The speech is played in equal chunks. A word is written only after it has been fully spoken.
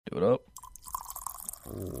Do it up.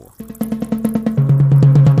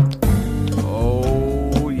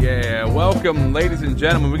 Oh, yeah. Welcome, ladies and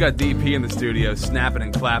gentlemen. We got DP in the studio, snapping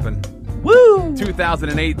and clapping. Woo!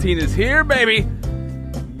 2018 is here, baby.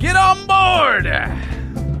 Get on board.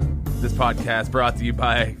 This podcast brought to you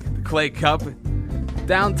by the Clay Cup.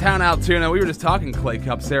 Downtown Altoona. We were just talking Clay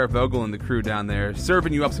Cup. Sarah Vogel and the crew down there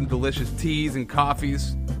serving you up some delicious teas and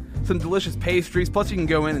coffees, some delicious pastries. Plus, you can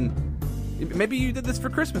go in and maybe you did this for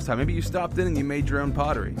Christmas time. Maybe you stopped in and you made your own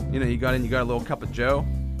pottery. You know, you got in, you got a little cup of joe.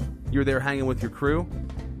 You were there hanging with your crew.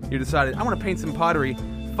 You decided, I want to paint some pottery,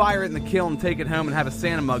 fire it in the kiln, take it home, and have a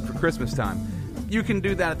Santa mug for Christmas time. You can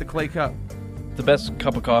do that at the Clay Cup. The best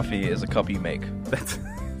cup of coffee is a cup you make. That's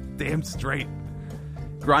damn straight.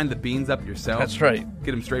 Grind the beans up yourself. That's right.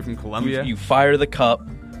 Get them straight from Colombia. You fire the cup,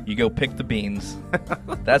 you go pick the beans.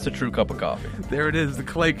 That's a true cup of coffee. There it is, the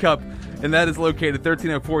Clay Cup. And that is located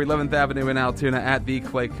 1304 11th Avenue in Altoona at the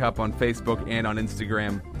Clay Cup on Facebook and on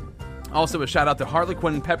Instagram. Also, a shout out to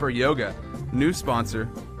Harlequin Pepper Yoga, new sponsor.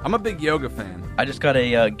 I'm a big yoga fan. I just got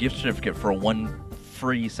a gift certificate for one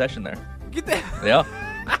free session there. Get that. Yeah.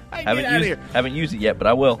 Get Haven't used it yet, but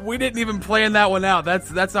I will. We didn't even plan that one out.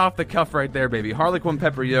 That's off the cuff right there, baby. Harlequin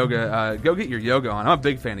Pepper Yoga. Go get your yoga on. I'm a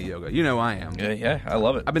big fan of yoga. You know I am. Yeah, I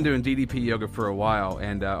love it. I've been doing DDP yoga for a while,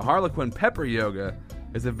 and Harlequin Pepper Yoga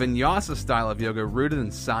is a vinyasa style of yoga rooted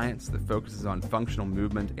in science that focuses on functional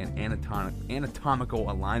movement and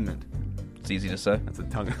anatomical alignment. It's easy to say. That's a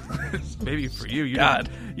tongue. Maybe for you. You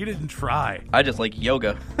didn't try. I just like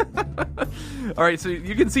yoga. All right, so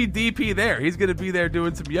you can see DP there. He's going to be there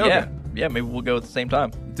doing some yoga. Yeah, maybe we'll go at the same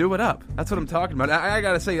time. Do it up. That's what I'm talking about. I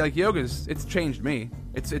got to say, like, it's changed me.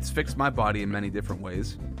 It's fixed my body in many different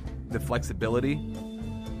ways. The flexibility,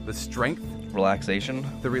 the strength. Relaxation.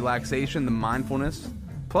 The relaxation, the mindfulness.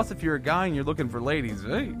 Plus, if you're a guy and you're looking for ladies,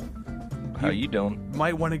 hey. How you doing?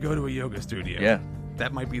 Might want to go to a yoga studio. Yeah.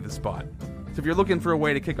 That might be the spot. So if you're looking for a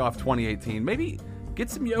way to kick off 2018, maybe get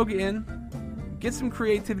some yoga in, get some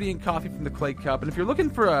creativity and coffee from the Clay Cup. And if you're looking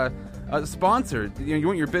for a sponsor, you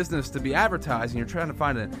want your business to be advertised and you're trying to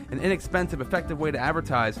find an inexpensive, effective way to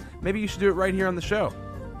advertise, maybe you should do it right here on the show.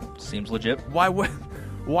 Seems legit. Why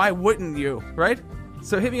wouldn't you, right?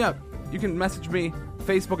 So hit me up. You can message me,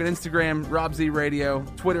 Facebook and Instagram, Rob Z Radio,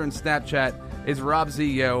 Twitter and Snapchat is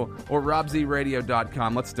RobZYo or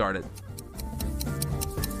RobZRadio.com. Let's start it.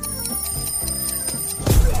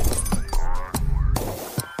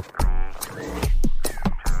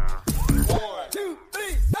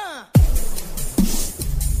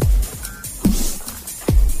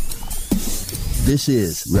 This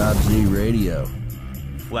is Rob Z Radio.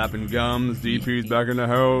 Flapping gums, DP's back in the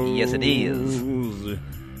house. Yes, it is.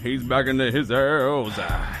 He's back into his house.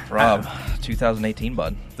 Rob, 2018,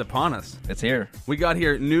 bud. It's upon us. It's here. We got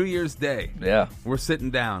here New Year's Day. Yeah. We're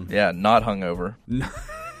sitting down. Yeah, not hungover.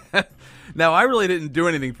 Now, I really didn't do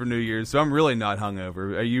anything for New Year's, so I'm really not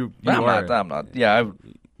hungover. I'm not. Yeah,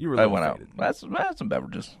 I went out. Faded. That's some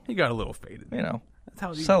beverages. He got a little faded. You know, That's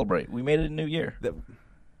how celebrate. We made it a new year.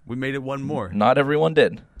 We made it one more. Not everyone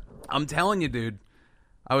did. I'm telling you, dude.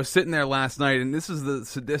 I was sitting there last night, and this is the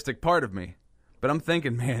sadistic part of me. But I'm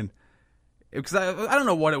thinking, man, because I don't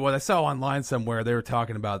know what it was. I saw online somewhere they were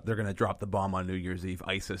talking about they're going to drop the bomb on New Year's Eve,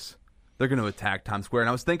 ISIS. They're going to attack Times Square. And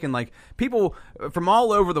I was thinking, like, people from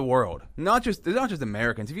all over the world, not just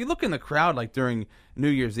Americans. If you look in the crowd, like, during New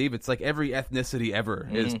Year's Eve, it's like every ethnicity ever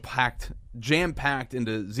is jam-packed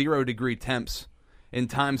into 0-degree temps in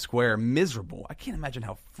Times Square. Miserable. I can't imagine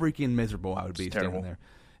how freaking miserable I would be standing there.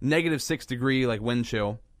 -6-degree, like, wind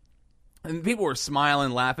chill. And people were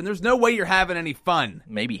smiling, laughing. There's no way you're having any fun.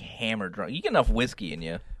 Maybe hammered drunk. You get enough whiskey in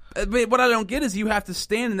you. But what I don't get is you have to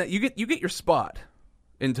stand in that. You get your spot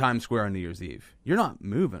in Times Square on New Year's Eve. You're not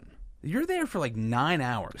moving. You're there for like 9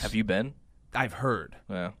 hours. Have you been? I've heard.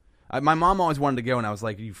 Yeah. My mom always wanted to go, and I was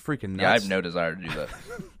like, "You freaking nuts!" Yeah, I have no desire to do that.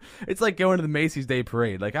 It's like going to the Macy's Day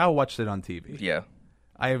Parade. Like, I'll watch it on TV. Yeah.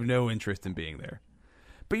 I have no interest in being there.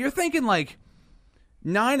 But you're thinking, like,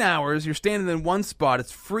 9 hours, you're standing in one spot,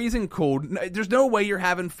 it's freezing cold, there's no way you're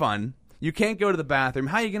having fun, you can't go to the bathroom,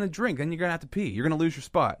 how are you going to drink? Then you're going to have to pee, you're going to lose your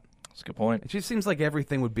spot. That's a good point. It just seems like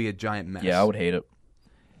everything would be a giant mess. Yeah, I would hate it.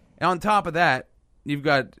 And on top of that, you've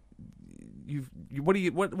got...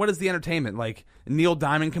 What is the entertainment? Like, Neil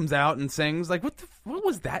Diamond comes out and sings? Like, what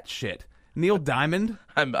was that shit? Neil Diamond?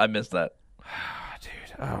 I missed that.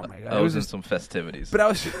 Dude, oh my God. I was in some festivities. But I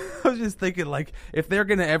was just thinking, like, if they're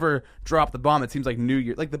going to ever drop the bomb, it seems like New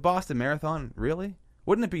Year. Like, the Boston Marathon, really?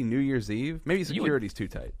 Wouldn't it be New Year's Eve? Maybe security's too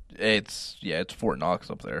tight. It's Fort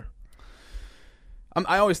Knox up there.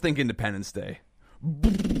 I always think Independence Day.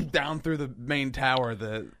 Down through the main tower,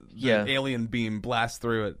 the Yeah. alien beam blasts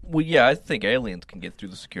through it. Well, yeah, I think aliens can get through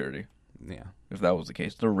the security. Yeah. If that was the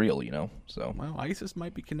case, they're real, you know. So, Well, ISIS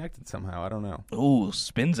might be connected somehow. I don't know. ooh,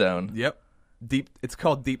 spin zone. Yep. It's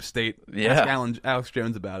called Deep State. Yeah. Ask Alex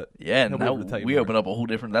Jones about it. Yeah, He'll be now able to tell you we more. open up a whole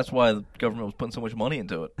different. That's why the government was putting so much money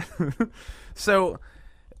into it. So,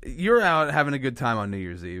 you're out having a good time on New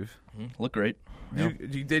Year's Eve. Look great.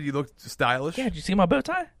 You looked stylish. Yeah, did you see my bow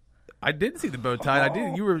tie? I did see the bow tie. I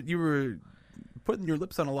did. You were putting your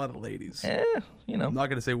lips on a lot of ladies. Eh, you know, I'm not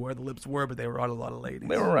going to say where the lips were, but they were on a lot of ladies.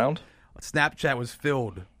 they were around. Snapchat was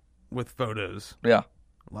filled with photos. Yeah,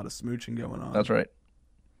 A lot of smooching going on. that's right.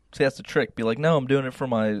 See, that's the trick. Be like, no, I'm doing it for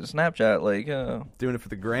my Snapchat. Like, Doing it for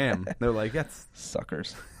the gram. They're like, that's.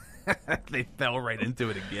 suckers. They fell right into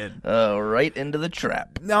it again. Right into the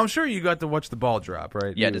trap. Now, I'm sure you got to watch the ball drop,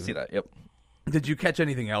 right? Yeah, I You- did see that. Yep. Did you catch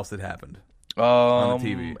anything else that happened? On the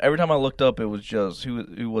TV. Every time I looked up, it was just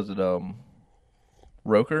who was it?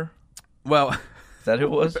 Roker. Well, Is that who it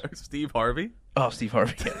was? Steve Harvey. Oh, Steve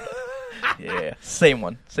Harvey. Yeah, same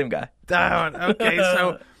one, same guy. Down. Okay,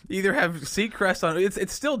 so you either have Seacrest on.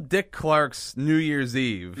 It's still Dick Clark's New Year's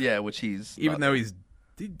Eve. Yeah, which he's Even not- though did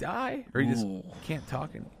he die or he just Ooh. can't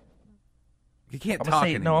talk anymore? He can't I'm talk gonna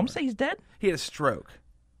say anymore. no. I'm gonna say he's dead. He had a stroke,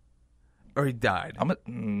 or he died. I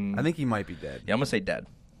I think he might be dead. Yeah, I'm gonna say dead.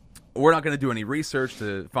 We're not going to do any research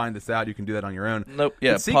to find this out. You can do that on your own. Nope.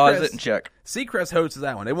 Yeah, But pause it and check. Seacrest hosts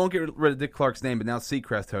that one. They won't get rid of Dick Clark's name, but now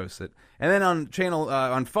Seacrest hosts it. And then on channel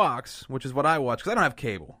on Fox, which is what I watch because I don't have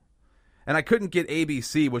cable, and I couldn't get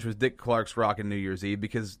ABC, which was Dick Clark's Rockin' New Year's Eve,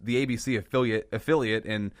 because the ABC affiliate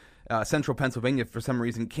in Central Pennsylvania for some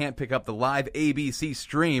reason can't pick up the live ABC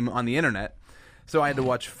stream on the internet. So I had to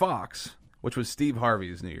watch Fox, which was Steve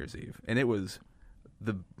Harvey's New Year's Eve, and it was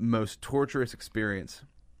the most torturous experience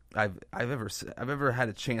I've ever had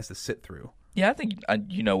a chance to sit through. Yeah, I think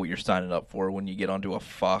you know what you're signing up for when you get onto a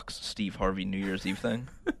Fox Steve Harvey New Year's Eve thing.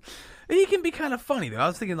 He can be kind of funny though. I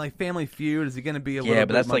was thinking like Family Feud. Is he going to be a little? Yeah,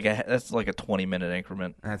 but bit that's like a 20-minute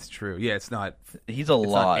increment. That's true. Yeah, it's not. He's a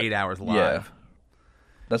It's lot. not 8 hours live. Yeah,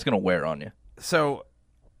 that's gonna wear on you. So,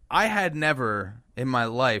 I had never in my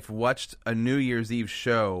life watched a New Year's Eve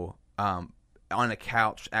show on a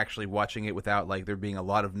couch, actually watching it without like there being a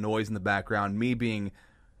lot of noise in the background, me being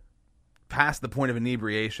past the point of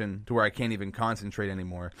inebriation to where I can't even concentrate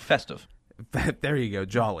anymore. Festive. There you go,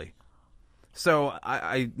 jolly. So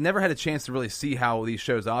I never had a chance to really see how these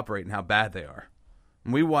shows operate and how bad they are.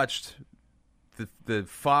 And we watched the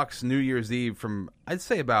Fox New Year's Eve from, I'd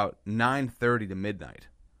say, about 9:30 to midnight.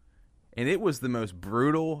 And it was the most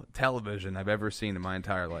brutal television I've ever seen in my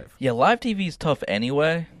entire life. Yeah, live TV is tough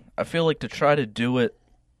anyway. I feel like to try to do it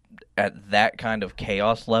at that kind of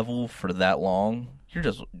chaos level for that long, you're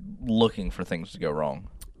just looking for things to go wrong.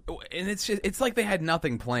 And it's like they had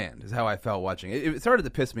nothing planned, is how I felt watching it. It started to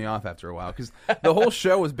piss me off after a while, because the whole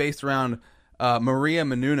show was based around Maria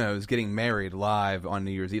Menounos getting married live on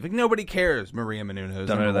New Year's Eve. Like, nobody cares, Maria Menounos. Don't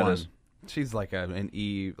know who number that one. is. She's like an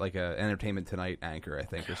Entertainment Tonight anchor, I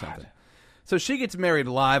think, or something. So she gets married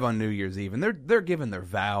live on New Year's Eve, and they're giving their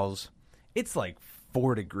vows. It's like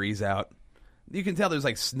 4 degrees out. You can tell there's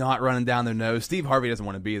like snot running down their nose. Steve Harvey doesn't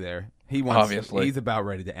want to be there. Obviously. He's about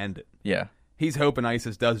ready to end it. Yeah. He's hoping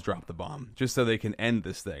ISIS does drop the bomb, just so they can end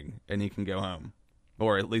this thing and he can go home,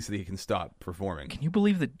 or at least that he can stop performing. Can you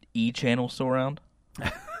believe the E channel's still around?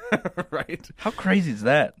 Right? How crazy is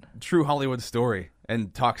that? True Hollywood Story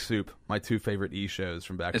and Talk Soup, my two favorite E shows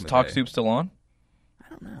from back Is in the Talk day. Soup still on? I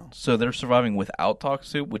don't know. So they're surviving without Talk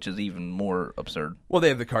Soup, which is even more absurd. Well, they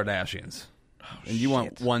have the Kardashians, and you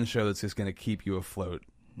want shit. one show that's just going to keep you afloat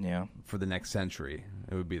Yeah. for the next century.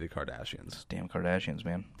 It would be the Kardashians. Damn Kardashians,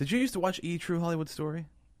 man. Did you used to watch E! True Hollywood Story?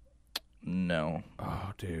 No.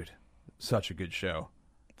 Oh, dude, such a good show.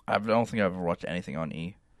 I don't think I've ever watched anything on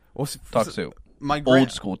E. Well, Talk Soup. My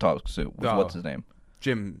Old school Talk Soup. With Oh. what's his name?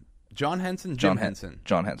 John Henson. John Henson.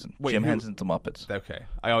 John Henson. Wait, Jim who- Henson's the Muppets. Okay,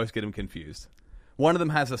 I always get him confused. One of them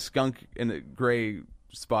has a skunk in a gray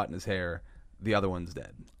spot in his hair. The other one's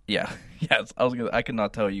dead. Yeah. Yes. I could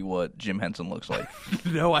not tell you what Jim Henson looks like.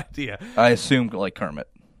 No idea. I assume like Kermit.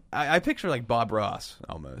 I picture like Bob Ross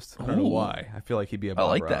almost. I don't know Ooh. why. I feel like he'd be a Bob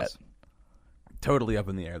like Ross. that. Totally up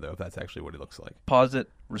in the air though, if that's actually what he looks like. Pause it.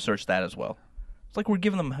 Research that as well. It's like we're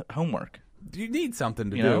giving them homework. Do you need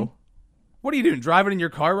something to You do? know? What are you doing? Driving in your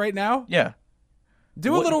car right now? Yeah.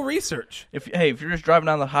 Do a What- little research. If you're just driving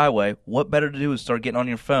down the highway, what better to do is start getting on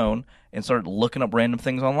your phone and start looking up random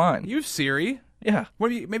things online. Use Siri. Yeah.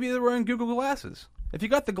 Maybe they're wearing Google glasses. If you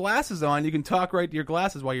got the glasses on, you can talk right to your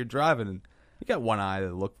glasses while you're driving. And you got one eye to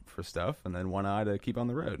look for stuff, and then one eye to keep on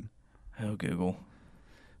the road. Oh, Google.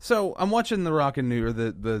 So I'm watching the Rockin' New or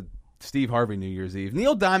the Steve Harvey New Year's Eve.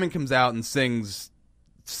 Neil Diamond comes out and sings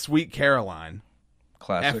 "Sweet Caroline."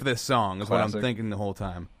 Classic. F this song is what I'm Classic. thinking the whole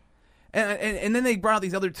time. And then they brought out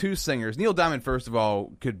these other two singers. Neil Diamond, first of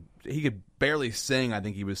all, could barely sing. I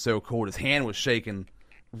think he was so cold. His hand was shaking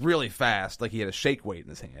really fast, like he had a shake weight in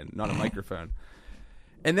his hand, not a microphone.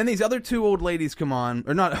 And then these other two old ladies come on,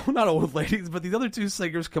 or not old ladies, but these other two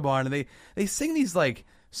singers come on, and they sing these like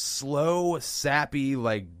slow, sappy,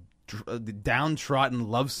 like downtrodden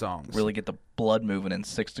love songs. Really get the blood moving in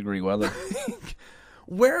 6-degree weather.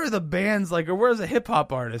 Where are the bands, like, or where's a hip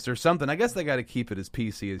hop artist or something? I guess they got to keep it as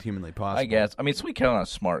PC as humanly possible. I guess. I mean, Sweet Carolina's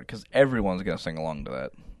smart because everyone's gonna sing along to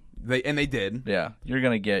that. They did. Yeah, you're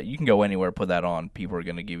gonna get. You can go anywhere, put that on. People are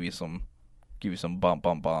gonna give you some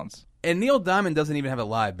bumps. And Neil Diamond doesn't even have a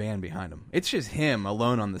live band behind him. It's just him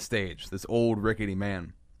alone on the stage, this old rickety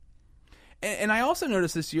man. And I also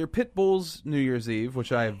noticed this year, Pitbull's New Year's Eve,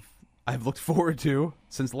 which I've looked forward to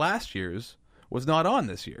since last year's, was not on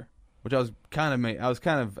this year, which I was kind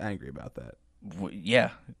of angry about that. Yeah,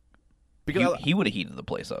 Because he would have heated the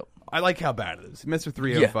place up. I like how bad it is. Mr.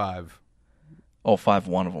 305 Oh,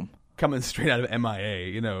 5-1 of them. coming straight out of MIA,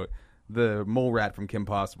 you know, the mole rat from Kim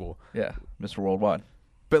Possible. Yeah, Mr. Worldwide.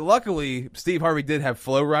 But luckily, Steve Harvey did have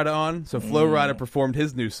Flo Rida on, so Flo Rida performed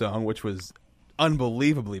his new song, which was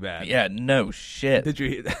unbelievably bad. Yeah, no shit. Did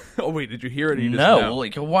you? Oh wait, did you hear it? Or you just No, know?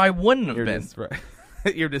 like why wouldn't have You're been? just right.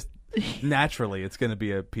 You're just naturally, it's going to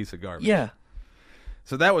be a piece of garbage. Yeah,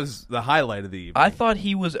 So that was the highlight of the evening. I thought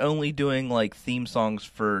he was only doing like theme songs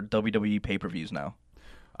for WWE pay-per-views now.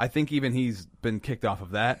 I think even he's been kicked off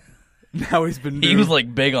of that. Now he's been. Moved. He was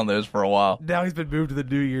like big on those for a while. Now he's been moved to the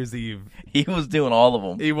New Year's Eve. He was doing all of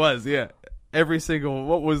them. He was, yeah. Every single.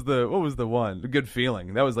 What was the one? The Good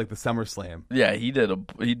Feeling. That was like the SummerSlam. Yeah, he did.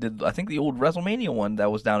 I think the old WrestleMania one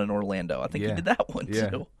that was down in Orlando. I think he did that one Yeah,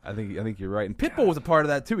 too. I think you're right. And Pitbull was a part of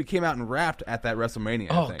that too. He came out and rapped at that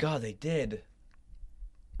WrestleMania. I Oh think. God, they did.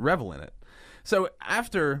 Revel in it. So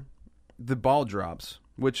after the ball drops,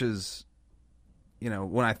 which is, you know,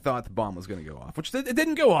 when I thought the bomb was going to go off, which it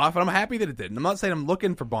didn't go off, and I'm happy that it didn't. I'm not saying I'm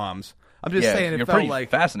looking for bombs. I'm just saying it you're felt pretty like,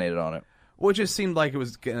 fascinated on it. well, it just seemed like it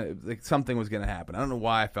was like something was going to happen. I don't know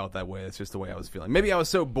why I felt that way. It's just the way I was feeling. Maybe I was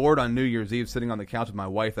so bored on New Year's Eve sitting on the couch with my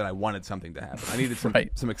wife that I wanted something to happen. I needed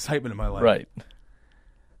some excitement in my life. Right.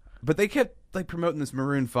 But they kept like promoting this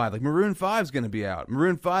Maroon 5. Like Maroon 5's going to be out.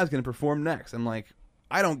 Maroon 5's going to perform next. I'm like,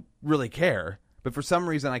 I don't really care. But for some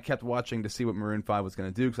reason, I kept watching to see what Maroon 5 was going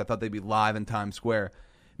to do because I thought they'd be live in Times Square.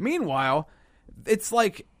 Meanwhile, it's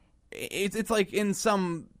like it's like in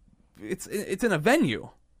some it's in a venue,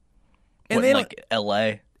 and What, they like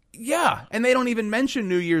L.A. yeah, and they don't even mention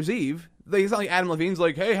New Year's Eve. It's not like Adam Levine's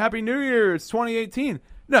like, "Hey, Happy New Year, it's 2018."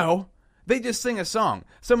 No, they just sing a song.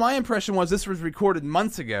 So my impression was this was recorded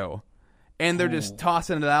months ago, and they're just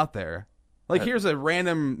tossing it out there. Like, here's a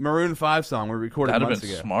random Maroon 5 song we recorded That'd have months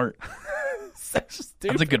been ago. smart. So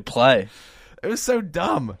stupid. That's a good play. It was so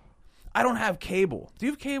dumb. I don't have cable. Do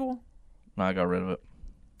you have cable? No, I got rid of it.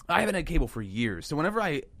 I haven't had cable for years. So whenever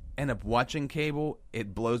I end up watching cable,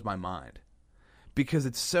 it blows my mind. Because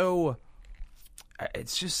it's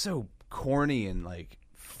just so corny and like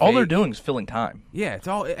fake. All they're doing is filling time. Yeah,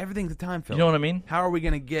 everything's a time filler. You know what I mean? How are we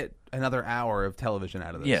going to get another hour of television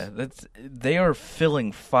out of this? Yeah, they are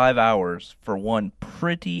filling 5 hours for one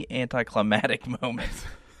pretty anticlimactic moment.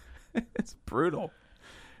 It's brutal.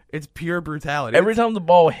 It's pure brutality. Every time the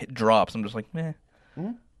ball drops, I'm just like, meh.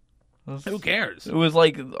 Who cares? It was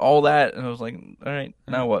like all that, and I was like, all right,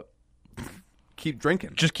 now what? Keep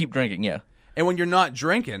drinking. Just keep drinking, yeah. And when you're not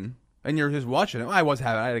drinking and you're just watching it, I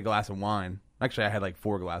had a glass of wine. Actually, I had like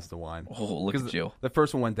 4 glasses of wine. Oh, look at you. The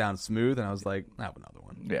first one went down smooth, and I was like, I have another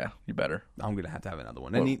one. Yeah, you better. I'm going to have another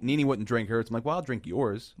one. And Nene wouldn't drink hers. I'm like, well, I'll drink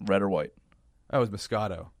yours. Red or white? Oh, it was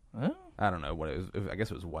Moscato. Oh. I don't know what it was. I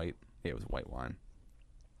guess it was white. Yeah, it was white wine.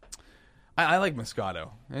 I like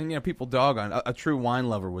Moscato. And, you know, people dog on... A true wine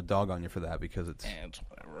lover would dog on you for that because it's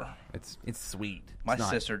whatever. it's sweet. My It's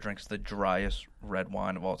not- sister drinks the driest red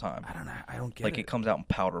wine of all time. I don't know. I don't get Like, it comes out in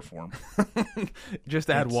powder form. Just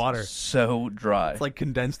add It's water. so dry. It's like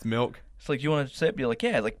condensed milk. It's like, you want to sip? You're like,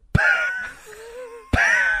 yeah. Like,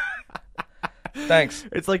 thanks.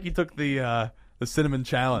 It's like you took the cinnamon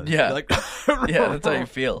challenge. Yeah. You're like, Yeah, that's how you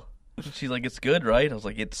feel. She's like, it's good, right? I was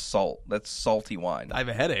like, it's salt. That's salty wine. I have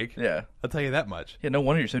a headache. Yeah. I'll tell you that much. Yeah, no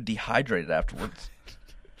wonder you're so dehydrated afterwards.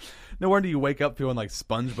 No wonder you wake up feeling like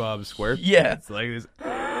SpongeBob SquarePants. Yeah. It's like this.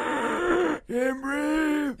 Can't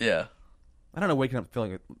breathe. Yeah. I don't know, waking up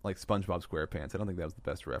feeling like SpongeBob SquarePants. I don't think that was the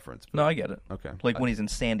best reference. No, I get it. Okay. Like when he's in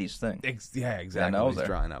Sandy's thing. Yeah, exactly. I When was he's there.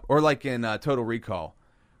 drying up. Or like in Total Recall,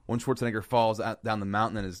 when Schwarzenegger falls down the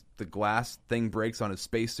mountain and the glass thing breaks on his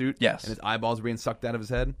spacesuit. Yes. And his eyeballs are being sucked out of his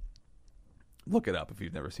head. Look it up if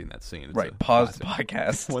you've never seen that scene. It's Right. a Pause the classic.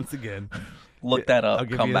 podcast. Once again. Look that up. I'll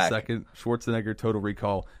give Come you back. a second. Schwarzenegger Total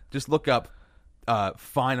Recall. Just look up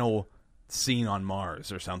final scene on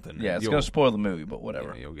Mars or something. Yeah, it's going to spoil the movie, but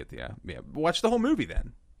whatever. You'll get the watch the whole movie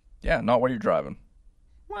then. Yeah, not while you're driving.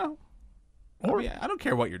 Well, Or- I don't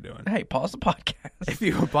care what you're doing. Hey, pause the podcast. If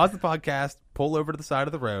you pause the podcast, pull over to the side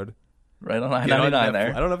of the road. Right on get on I-99 Netflix.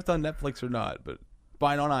 there. I don't know if it's on Netflix or not, but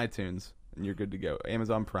buy it on iTunes and you're good to go.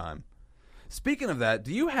 Amazon Prime. Speaking of that,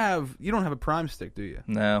 you don't have a Prime stick, do you?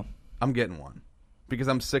 No. I'm getting one because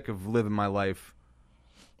I'm sick of living my life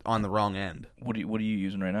on the wrong end. What are you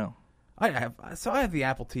using right now? I have the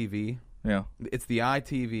Apple TV. Yeah. It's the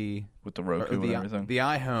iTV With the or Roku and everything. the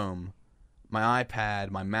iHome, my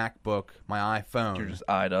iPad, my MacBook, my iPhone. You're just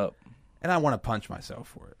eyed up. And I want to punch myself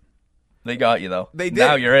for it. They got you, though. They did.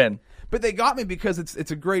 Now you're in. But they got me because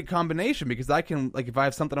it's a great combination because I can, like, if I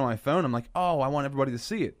have something on my phone, I'm like, oh, I want everybody to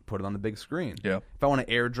see it. Put it on the big screen. Yeah. If I want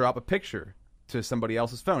to airdrop a picture to somebody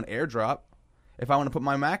else's phone, airdrop. If I want to put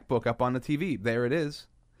my MacBook up on the TV, there it is.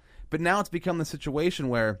 But now it's become the situation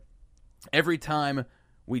where every time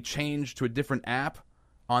we change to a different app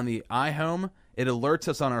on the iHome, it alerts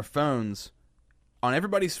us on our phones, on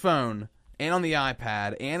everybody's phone, and on the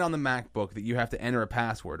iPad, and on the MacBook that you have to enter a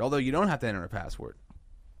password. Although you don't have to enter a password.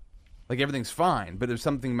 Like, everything's fine, but there's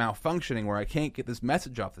something malfunctioning where I can't get this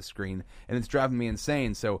message off the screen, and it's driving me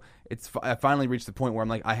insane. So I finally reached the point where I'm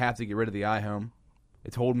like, I have to get rid of the iHome.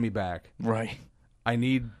 It's holding me back. Right. I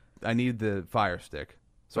need the Fire Stick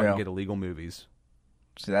so I Yeah. can get illegal movies.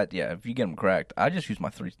 See that? Yeah. If you get them correct, I just use my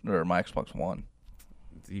my Xbox One.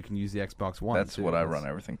 You can use the Xbox One. That's too. what I run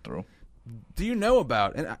everything through. Do you know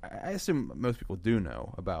about? And I assume most people do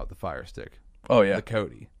know about the Fire Stick. Oh yeah. The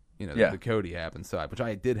Kodi. Yeah. The Kodi app inside, which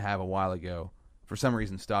I did have a while ago. For some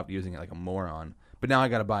reason, stopped using it like a moron. But now I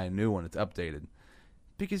got to buy a new one. It's updated.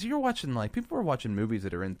 Because you're watching, like, people are watching movies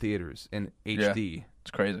that are in theaters in HD,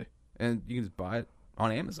 It's crazy. and you can just buy it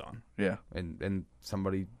on Amazon. Yeah. And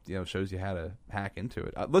somebody shows you how to hack into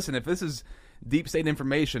it. Listen, if this is deep state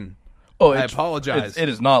information, Oh, I apologize. It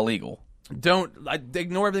is not legal.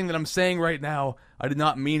 Ignore everything that I'm saying right now. I did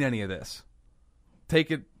not mean any of this.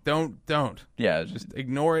 Take it. Don't. Yeah. Just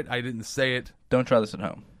Ignore it. I didn't say it. don't try this at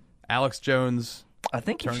home. Alex Jones. I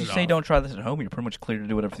think Turn if you it say off. don't try this at home, you're pretty much clear to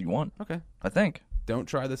do whatever you want. Okay. I think. Don't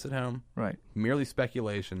try this at home. Right. Merely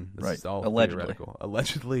speculation. This Right. is all Allegedly. theoretical.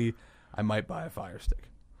 Allegedly, I might buy a Fire Stick.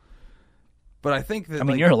 But I think that. I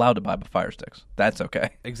mean, you're allowed to buy Fire Sticks. That's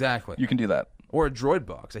okay. Exactly. You can do that. Or a Droid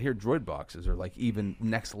box. I hear Droid boxes are like even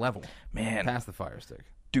next level. Man. Past the Fire Stick.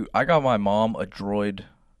 Dude, I got my mom a Droid.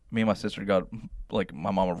 Me and my sister got, like,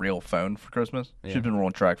 my mom a real phone for Christmas. Yeah. She's been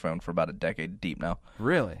rolling track phone for about a decade deep now.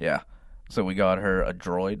 Really? Yeah. So we got her a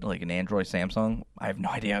Droid, like an Android Samsung. I have no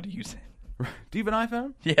idea how to use it. Do you have an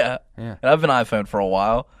iPhone? Yeah. Yeah. And I've been iPhone for a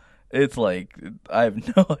while. It's like, I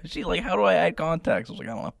have no... She's like, how do I add contacts? I was like,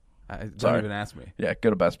 I don't know. Don't Sorry. even ask me. Yeah, go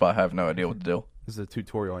to Best Buy. I have no idea what to do. This is a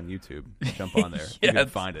tutorial on YouTube. Jump on there. Yeah, You can it's-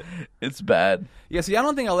 find it. It's bad. Yeah, see, I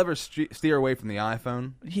don't think I'll ever steer away from the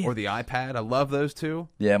iPhone Yeah. or the iPad. I love those two.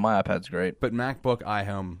 Yeah, my iPad's great. But MacBook,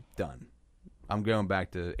 iHome, done. I'm going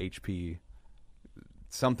back to HP.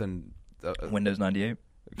 Something. Windows 98.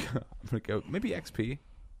 I'm going to go. Maybe XP.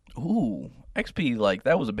 Ooh. XP, like,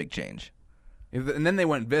 that was a big change. And then they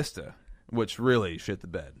went Vista, which really shit the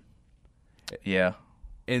bed. Yeah.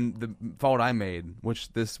 And the fault I made,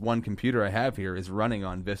 which this one computer I have here is running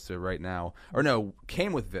on Vista right now. Or no,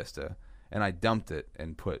 came with Vista, and I dumped it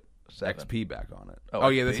and put 7. XP back on it. Oh,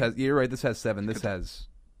 Yeah, XP? this has. You're right. This has 7. This has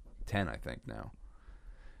 10, I think now.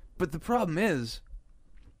 But the problem is,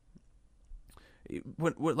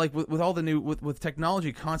 with all the new with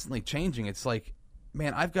technology constantly changing, it's like,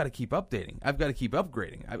 man, I've got to keep updating. I've got to keep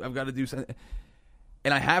upgrading. I've got to do something.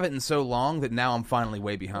 And I haven't in so long that now I'm finally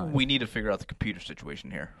way behind. We need to figure out the computer situation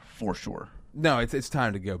here, for sure. No, it's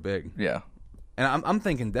time to go big. Yeah. And I'm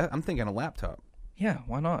thinking a laptop. Yeah,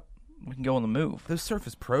 why not? We can go on the move. Those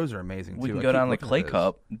Surface Pros are amazing We too. can I go keep down to the looking at Clay those.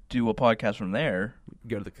 Cup, do a podcast from there.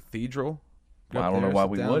 Go to the cathedral. Go Well, I up don't know there, why sit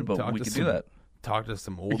we down, would, but talk we to could some- do that. Talk to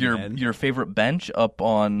some old Your men. your favorite bench up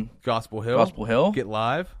on Gospel Hill. Gospel Hill? Get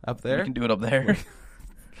live up there. We can do it up there.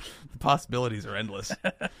 The possibilities are endless.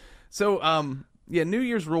 So, yeah, New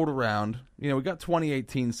Year's rolled around. We got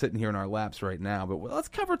 2018 sitting here in our laps right now, but let's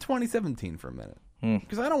cover 2017 for a minute.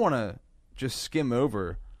 Because I don't want to just skim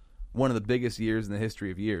over one of the biggest years in the history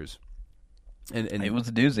of years. And It was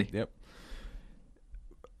a doozy. Yep.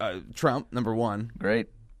 Trump, number 1. Great.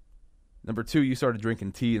 Number 2, you started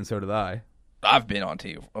drinking tea, and so did I. I've been on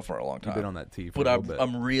tea for a long time. You've been on that tea for but a little bit.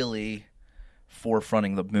 I'm really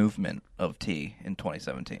forefronting the movement of tea in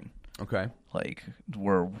 2017. Okay. Like,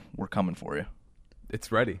 we're coming for you.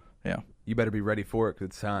 It's ready. Yeah. You better be ready for it because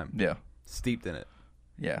it's time. Yeah. Steeped in it.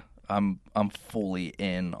 Yeah. I'm fully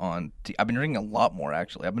in on tea. I've been drinking a lot more,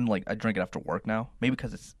 actually. I drink it after work now. Maybe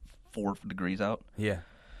because it's 4 degrees out. Yeah.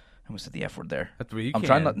 I almost said the F word there. That's what you I'm can.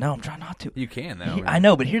 trying not to. You can, though. I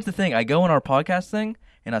know, but here's the thing. I go in our podcast thing,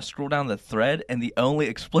 and I scroll down the thread, and the only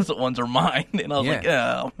explicit ones are mine. And I was like,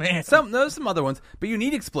 oh, man. There's some other ones, but you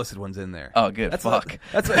need explicit ones in there. Oh, good. That's Fuck.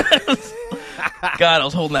 That's God, I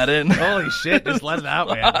was holding that in. Holy shit, just let it out,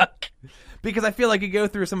 man. Because I feel like you go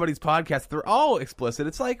through somebody's podcast, they're all explicit.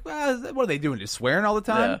 It's like, what are they doing? Just swearing all the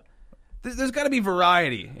time? Yeah. There's got to be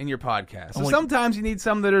variety in your podcast. So like- sometimes you need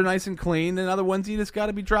some that are nice and clean, and other ones you just got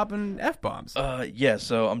to be dropping F-bombs. Yeah,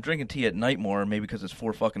 so I'm drinking tea at night more, maybe because it's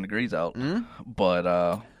 4 fucking degrees out.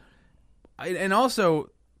 But, And also,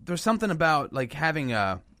 there's something about like having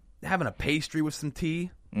a pastry with some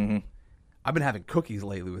tea. mm-hmm. I've been having cookies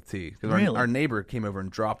lately with tea. Because Really? our neighbor came over and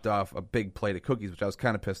dropped off a big plate of cookies, which I was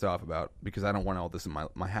kind of pissed off about because I don't want all this in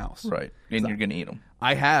my house. Right. And you're going to eat them.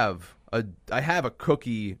 I have a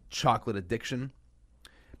cookie chocolate addiction,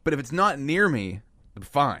 but if it's not near me,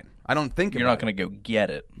 fine. I don't think You're about not going to go get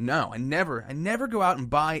it. No, I never go out and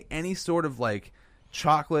buy any sort of like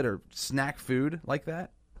chocolate or snack food like that.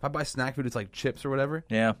 If I buy snack food, it's like chips or whatever.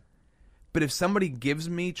 Yeah. But if somebody gives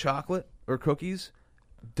me chocolate or cookies,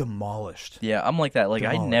 demolished. Yeah, I'm like that. Like,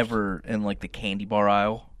 I Demolished. never, in, like, the candy bar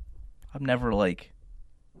aisle, I'm never, like,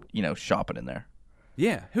 shopping in there.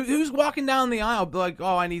 Yeah. Who's walking down the aisle like,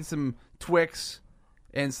 oh, I need some Twix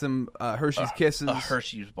and some Hershey's Kisses? A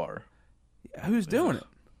Hershey's bar. Who's doing it?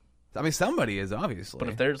 I mean, somebody is, obviously. But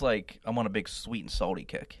if there's, like, I'm on a big sweet and salty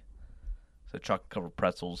kick. So chocolate-covered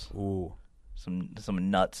pretzels, Ooh. some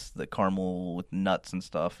nuts, the caramel with nuts and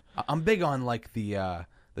stuff. I'm big on, like, the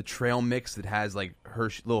trail mix that has, like,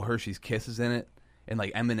 little Hershey's Kisses in it and,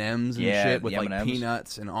 like, M&Ms and shit with, the like, M&Ms.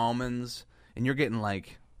 peanuts and almonds. And you're getting,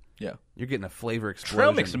 like... Yeah. You're getting a flavor explosion.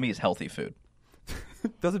 Trail mix to me is healthy food.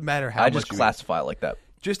 Doesn't matter how I much just you eat. classify it like that.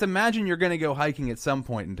 Just imagine you're going to go hiking at some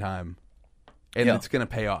point in time, and Yeah. it's going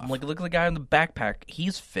to pay off. I'm like, look at the guy in the backpack.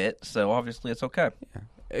 He's fit, so obviously it's okay.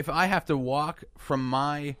 If I have to walk from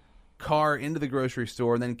my car into the grocery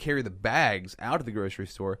store and then carry the bags out of the grocery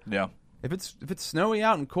store, Yeah. if it's snowy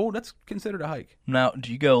out and cold, that's considered a hike. Now,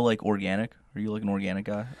 do you go, like, organic? Are you, like, an organic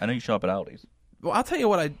guy? I know you shop at Aldi's. Well, I'll tell you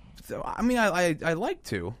what I like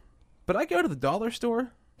to, but I go to the dollar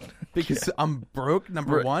store because I'm broke,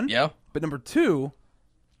 number one. Yeah. But number two,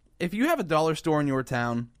 if you have a dollar store in your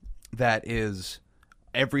town that is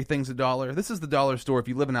everything's $1, this is the dollar store. If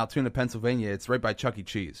you live in Altoona, Pennsylvania, it's right by Chuck E.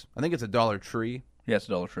 Cheese. I think it's a Dollar Tree. Yeah, it's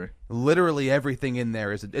Dollar Tree. Literally everything in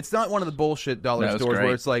there is. It's not one of the bullshit dollar No, it's stores great.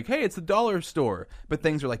 where it's like, hey, it's the dollar store, but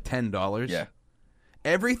things are like $10. Yeah.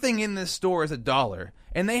 Everything in this store is $1,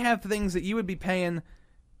 and they have things that you would be paying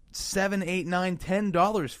 $7, $8, $9,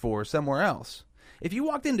 $10 for somewhere else. If you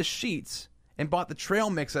walked into Sheetz and bought the trail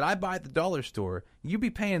mix that I buy at the dollar store, you'd be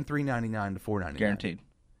paying $3.99 to $4.99. Guaranteed.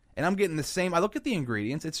 And I'm getting the same. I look at the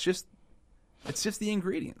ingredients. It's just the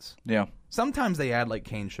ingredients. Yeah. Sometimes they add like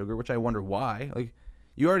cane sugar, which I wonder why. Like,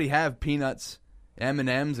 you already have peanuts,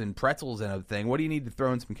 M&Ms, and pretzels and everything. What do you need to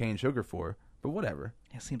throw in some cane sugar for? But whatever.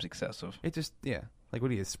 It seems excessive. It just Like,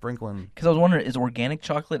 what are you sprinkling? Because I was wondering, is organic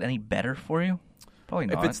chocolate any better for you? Probably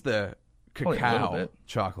not. If it's the Probably a little cacao bit.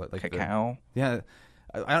 chocolate, like Cacao.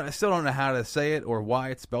 I still don't know how to say it or why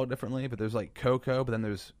it's spelled differently. But there's like cocoa, but then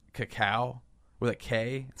there's cacao with a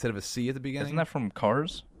K instead of a C at the beginning. Isn't that from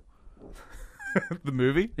Cars? the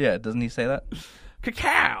movie? Yeah, doesn't he say that?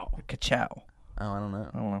 Cacao. Cacao. Oh, I don't know.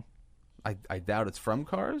 I don't know. I doubt it's from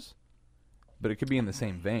Cars, but it could be in the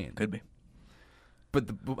same vein. Could be. But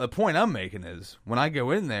the point I'm making is when I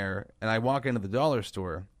go in there and I walk into the dollar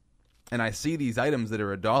store and I see these items that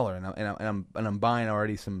are $1 and I'm buying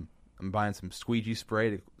already some squeegee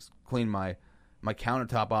spray to clean my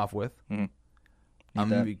countertop off with. Mm-hmm. I'm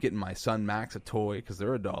that. maybe getting my son Max a toy because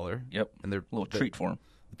they're $1. Yep. And they're A little treat for him.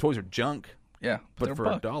 The toys are junk, Yeah. but they're for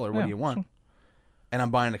 $1. $1, what Yeah, do you want? sure. And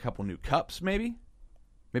I'm buying a couple new cups, maybe.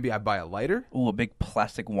 Maybe I buy a lighter. Ooh, a big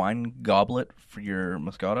plastic wine goblet for your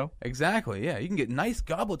Moscato. Exactly. Yeah, you can get nice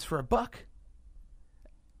goblets for $1.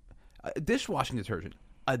 Dishwashing detergent,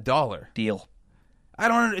 $1. Deal. I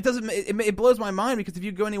don't. It doesn't. It blows my mind because if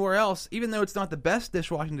you go anywhere else, even though it's not the best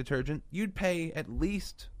dishwashing detergent, you'd pay at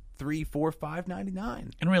least $3, $4,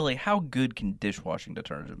 $5.99. And really, how good can dishwashing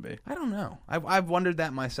detergent be? I don't know. I've wondered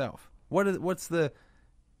that myself. What's the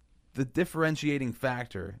differentiating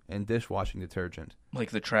factor in dishwashing detergent? Like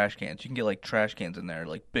the trash cans. You can get like trash cans in there,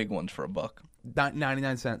 like big ones for $1.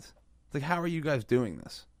 99 cents. It's like, how are you guys doing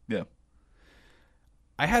this? Yeah.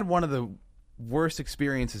 I had one of the worst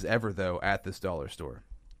experiences ever, though, at this dollar store.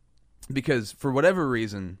 Because for whatever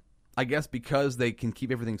reason, I guess because they can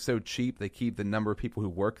keep everything so cheap, they keep the number of people who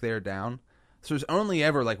work there down. So there's only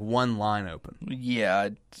ever like one line open. Yeah,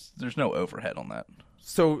 there's no overhead on that.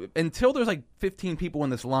 So until there's like 15 people in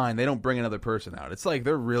this line, they don't bring another person out. It's like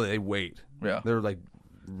they wait. Yeah. They're like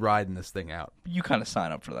riding this thing out. You kind of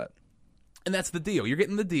sign up for that. And that's the deal. You're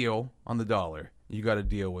getting the deal on the dollar. You got to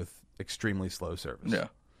deal with extremely slow service. Yeah.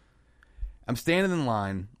 I'm standing in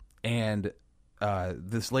line, and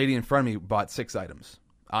this lady in front of me bought 6 items.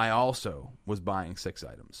 I also was buying 6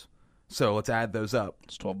 items. So let's add those up.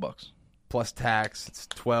 It's $12. Plus tax, it's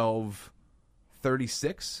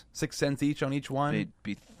 $12.36, 6 cents each on each one. It'd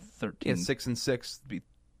be 13. Yeah, 6 and 6 be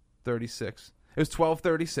 36. It was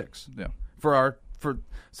 $12.36. Yeah.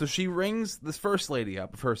 So she rings this first lady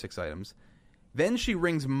up of her 6 items. Then she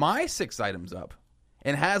rings my 6 items up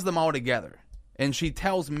and has them all together. And she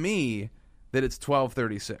tells me that it's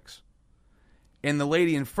 $12.36. And the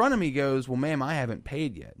lady in front of me goes, "Well, ma'am, I haven't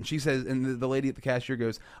paid yet." And she says, and the lady at the cashier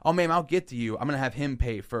goes, "Oh, ma'am, I'll get to you. I'm going to have him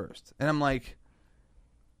pay first." And I'm like,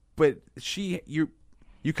 "But you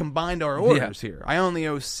combined our orders here. I only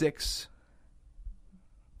owe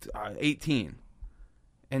 $6.18."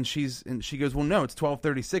 And she goes, "Well, no, it's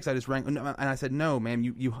 $12.36. I just rang." And I said, "No, ma'am,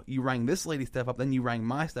 you rang this lady's stuff up, then you rang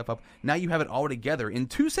my stuff up. Now you have it all together in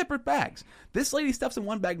 2 separate bags. This lady's stuff's in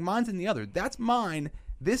one bag, mine's in the other. That's mine.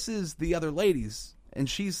 This is the other lady's." And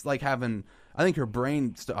she's like having, I think her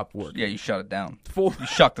brain stopped working. Yeah, you shut it down. You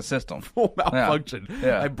shocked the system. Full malfunction.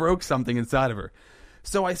 Yeah. I broke something inside of her.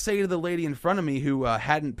 So I say to the lady in front of me who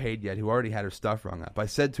hadn't paid yet, who already had her stuff rung up, I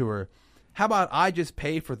said to her, "How about I just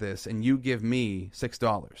pay for this and you give me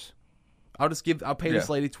 $6? I'll pay this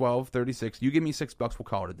lady $12.36. You give me $6. We'll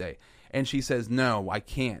call it a day." And she says, "No, I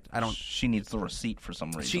can't. I don't." She needs the receipt for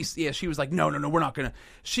some reason. She was like, no, we're not gonna.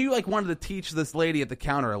 She like wanted to teach this lady at the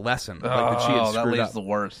counter a lesson. Like, Oh, that she had that screwed lady's up. the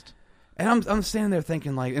worst. And I'm standing there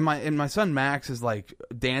thinking like, and my son Max is like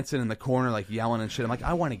dancing in the corner, like yelling and shit. I'm like,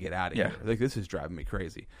 I want to get out of here. Like, this is driving me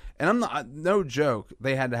crazy. And I'm not, no joke.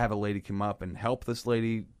 They had to have a lady come up and help this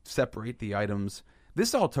lady separate the items.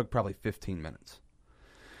 This all took probably 15 minutes.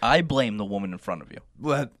 I blame the woman in front of you.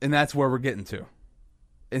 And that's where we're getting to.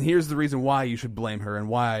 And here's the reason why you should blame her and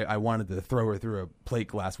why I wanted to throw her through a plate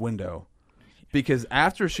glass window. Because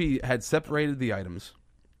after she had separated the items,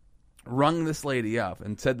 rung this lady up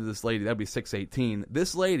and said to this lady, that'd be $6.18,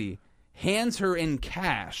 this lady hands her in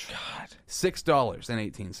cash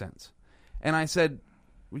 $6.18. And I said,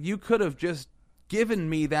 "You could have just given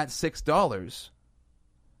me that $6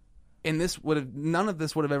 and none of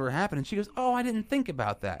this would have ever happened." And she goes, "Oh, I didn't think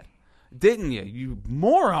about that." Didn't you, you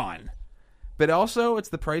moron? But also, it's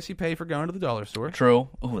the price you pay for going to the dollar store. True.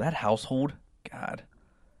 Oh, that household. God.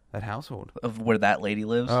 That household. Of where that lady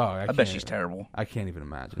lives. Oh, I bet she's terrible. I can't even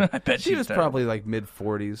imagine. I bet she she's was terrible. probably like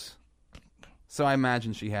mid-40s. So I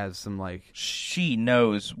imagine she has some like... She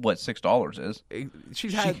knows what $6 is.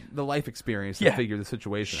 She's had the life experience to figure the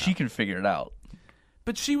situation out. She can figure it out.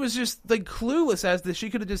 But she was just like clueless as to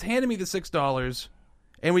she could have just handed me the $6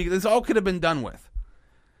 and this all could have been done with.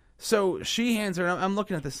 So she hands her, and I'm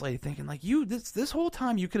looking at this lady thinking, like, this whole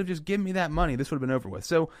time you could have just given me that money. This would have been over with.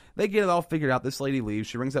 So they get it all figured out. This lady leaves.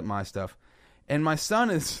 She rings up my stuff. And my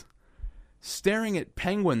son is staring at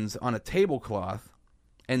penguins on a tablecloth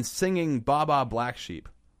and singing Baa Black Sheep.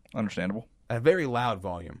 Understandable. At a very loud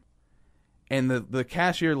volume. And the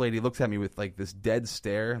cashier lady looks at me with, like, this dead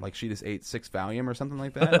stare, like she just ate 6 Valium or something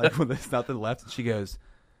like that, like, with nothing left. And she goes,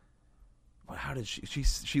 well, how did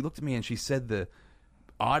she looked at me and she said the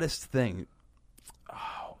oddest thing.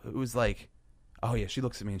 Oh, it was like, oh yeah, she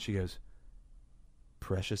looks at me and she goes,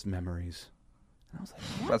 "Precious memories." And I was like,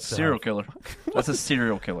 what That's a serial killer. That's a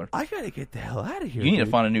serial killer. I gotta get the hell out of here. You need dude.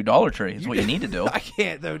 to find a new Dollar Tree. Is what you need to do. I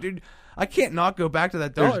can't though, dude. I can't not go back to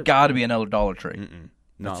that Dollar. There's got to be another Dollar Tree.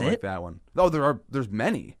 Not That's like it? that one. Oh, there's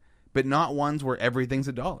many, but not ones where everything's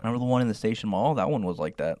 $1. Remember the one in the Station Mall? That one was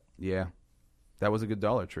like that. Yeah, that was a good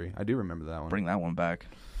Dollar Tree. I do remember that one. Bring that one back.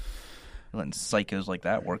 Letting psychos like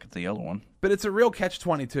that work at the other one. But it's a real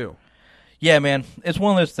catch-22. Yeah, man. It's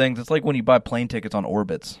one of those things. It's like when you buy plane tickets on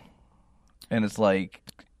Orbitz. And it's like,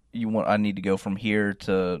 I need to go from here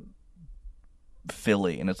to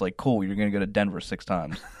Philly. And it's like, cool, you're going to go to Denver 6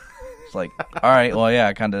 times. It's like, all right, well, yeah,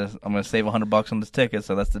 I'm going to save $100 on this ticket,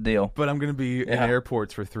 so that's the deal. But I'm going to be in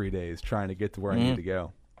airports for 3 days trying to get to where I need to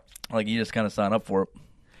go. Like, you just kind of sign up for it.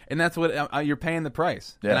 And that's what you're paying the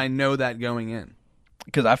price. Yeah. And I know that going in.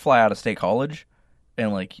 Because I fly out of State College,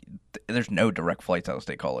 and, like, there's no direct flights out of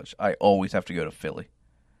State College. I always have to go to Philly.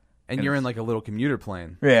 And you're in like a little commuter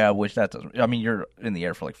plane. Yeah, which that doesn't. I mean, you're in the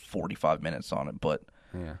air for like 45 minutes on it, but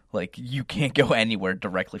Yeah. like you can't go anywhere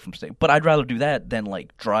directly from state. But I'd rather do that than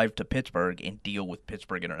like drive to Pittsburgh and deal with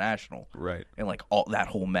Pittsburgh International Right. and like all that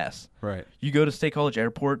whole mess. Right. You go to State College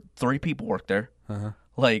Airport, 3 people work there. Uh-huh.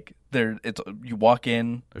 Like you walk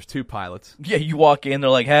in. There's 2 pilots. Yeah, you walk in. They're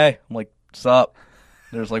like, "Hey," I'm like, "What's up?"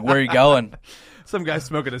 There's like, "Where are you going?" Some guy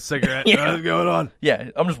smoking a cigarette. Yeah. What's going on? Yeah,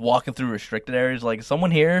 I'm just walking through restricted areas. Like, is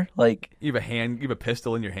someone here? Like, You have a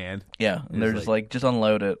pistol in your hand. yeah, and they're It's just like, just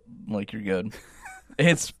unload it. Like, you're good.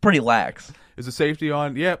 It's pretty lax. Is the safety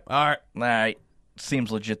on? Yep. All right. Nah,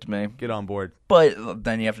 seems legit to me. Get on board. But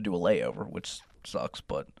then you have to do a layover, which sucks.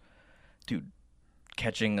 But, dude,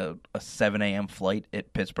 catching a 7 a.m. flight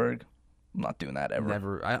at Pittsburgh, I'm not doing that ever.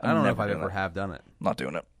 Never. I I'm don't know if never I've doing ever that. have done it. Not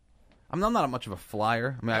doing it. I'm not much of a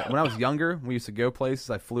flyer. I mean, when I was younger, we used to go places.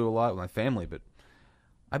 I flew a lot with my family, but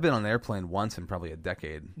I've been on an airplane once in probably a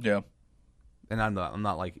decade, Yeah. and I'm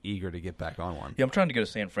not like eager to get back on one. Yeah, I'm trying to go to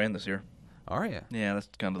San Fran this year. Are you? Yeah, that's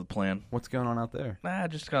kind of the plan. What's going on out there?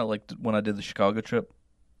 Just kind of like when I did the Chicago trip.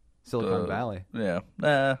 Silicon Valley.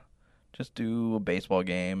 Yeah. Just do a baseball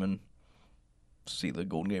game and see the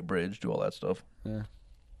Golden Gate Bridge, do all that stuff. Yeah.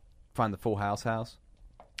 Find the Full House house.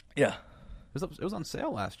 Yeah. It was on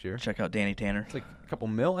sale last year. Check out Danny Tanner. It's like a couple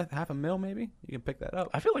mil, $500,000 maybe. You can pick that up.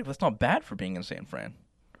 I feel like that's not bad for being in San Fran.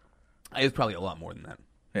 It's probably a lot more than that.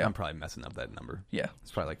 Yeah. I'm probably messing up that number. Yeah.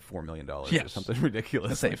 It's probably like $4 million or Yes. something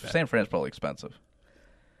ridiculous. Say, like that. San Fran's probably expensive.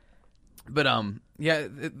 But yeah,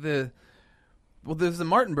 there's the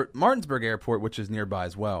Martinsburg Airport, which is nearby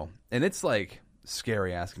as well, and it's like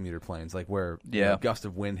scary ass commuter planes, like where Yeah. a gust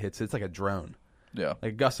of wind hits it. It's like a drone. Yeah.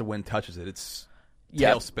 Like a gust of wind touches it, it's Yeah.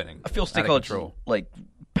 tail spinning. I feel State out of College, control. like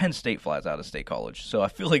Penn State flies out of State College, so I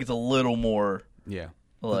feel like it's a little more, Yeah,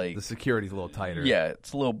 like, the security's a little tighter. yeah,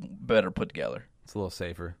 it's a little better put together. It's a little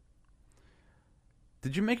safer.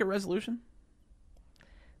 Did you make a resolution?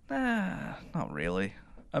 Nah, not really.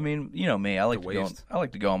 I mean, you know me. I like to go. waste. I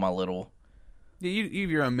like to go on my little. Yeah, you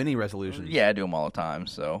have your own mini resolutions. Yeah, I do them all the time.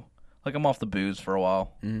 So, like, I'm off the booze for a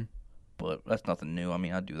while, Mhm. but that's nothing new. I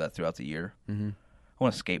mean, I do that throughout the year. Mm-hmm. I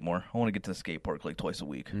want to skate more. I want to get to the skate park like twice a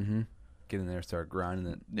week. Mm-hmm. Get in there, start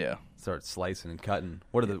grinding it, Yeah. start slicing and cutting.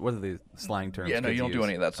 What are the slang terms? Yeah. No, kids you don't do use?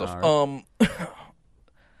 any of that stuff. All right.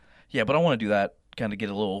 Yeah, but I want to do that. Kind of get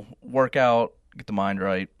a little workout, get the mind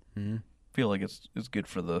right. Mhm. Feel like it's good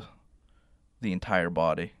for the entire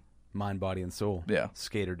body. Mind, body, and soul. Yeah.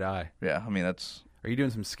 Skate or die. Yeah. I mean, that's Are you doing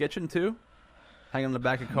some sketching too? Hanging on the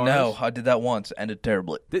back of cars? no. I did that once. Ended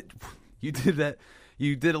terribly. You did that?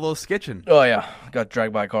 You did a little sketching. Oh yeah, got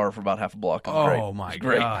dragged by a car for about half a block. It was great. Oh It my was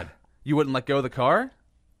great. god! You wouldn't let go of the car?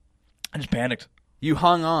 I just panicked. You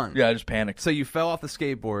hung on. Yeah, I just panicked. So you fell off the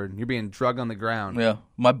skateboard. You're being drugged on the ground. Yeah,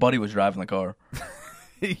 my buddy was driving the car.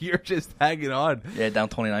 You're just hanging on. Yeah, down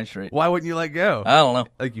 29th Street. Why wouldn't you let go? I don't know.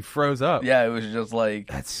 Like you froze up. Yeah, it was just like,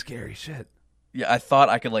 That's scary shit. yeah, I thought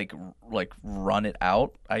I could like run it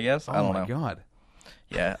out. I guess I don't oh my know. god.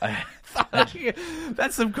 Yeah,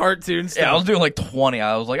 That's some cartoon stuff. yeah, I was doing like 20.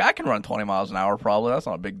 I was like, I can run 20 miles an hour probably. That's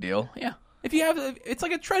not a big deal. Yeah. If you have, it's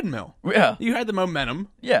like a treadmill. Yeah, You had the momentum.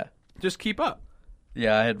 yeah, Just keep up,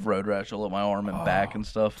 yeah. I had road rash all up my arm and back and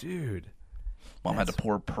stuff. dude. Mom had to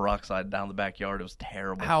pour peroxide down the backyard. It was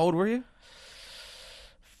terrible. How old were you?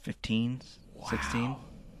 15, 16,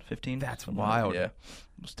 15. That's something like that. wild. Yeah, it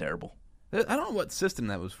was terrible. I don't know what system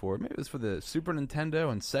that was for. Maybe it was for the Super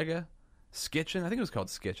Nintendo and Sega. Skitchin'? I think it was called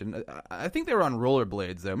Skitchin'. I think they were on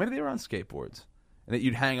rollerblades, though. Maybe they were on skateboards. And that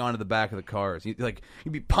you'd hang on to the back of the cars. You'd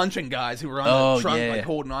be punching guys who were on the trunk, yeah. like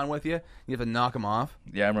holding on with you. You have to knock them off.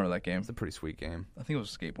 Yeah, I remember that game. It's a pretty sweet game. I think it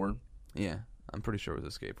was a skateboard. Yeah, I'm pretty sure it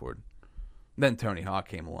was a skateboard. Then Tony Hawk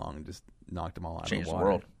came along and just knocked them all out Changed of the the water.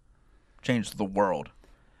 world. Changed the world.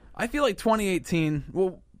 I feel like 2018.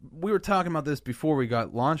 Well, we were talking about this before we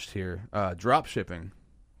got launched here. Drop shipping.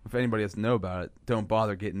 If anybody doesn't know about it, don't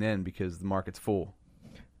bother getting in because the market's full.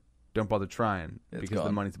 Don't bother trying It's because the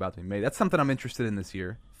gone. money's about to be made. That's something I'm interested in this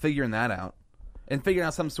year. Figuring that out. And figuring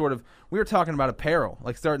out some sort of... We were talking about apparel.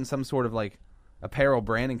 Like starting some sort of like apparel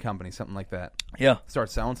branding company. Something like that. Yeah. Start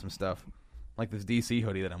selling some stuff. Like this DC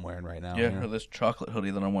hoodie that I'm wearing right now. Yeah, you know? or this chocolate hoodie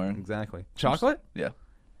that I'm wearing. Exactly. Chocolate? Yeah.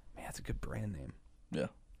 Man, that's a good brand name. Yeah.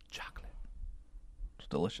 Chocolate. It's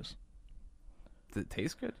delicious. Does it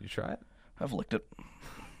taste good? Did you try it? I've licked it.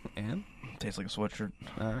 And? It tastes like a sweatshirt.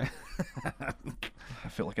 All right. I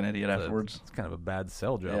feel like an idiot afterwards. It's kind of a bad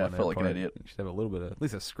sell job. Yeah, I on felt their like an part. idiot. You should have a little bit of, at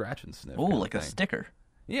least a scratch and sniff. Oh, kind of like a thing. sticker.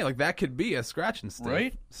 Yeah, like that could be a scratch and sniff.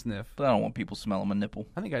 Right? Sniff. But I don't want people smelling my nipple.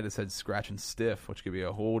 I think I just said scratch and stiff, which could be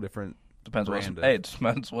a whole different. Depends what brand it, hey, it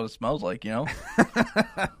depends what it smells like, you know?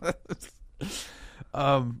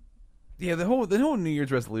 Yeah, the whole New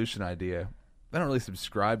Year's resolution idea, I don't really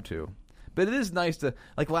subscribe to. But it is nice to,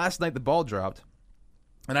 like, last night the ball dropped,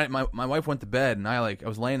 and my wife went to bed, and I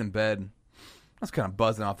was laying in bed. I was kind of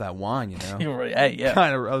buzzing off that wine, you know. You're right. Hey, yeah.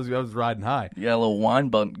 I was riding high. You got a little wine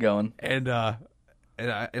bunt going. And I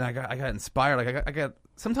got inspired. Like I got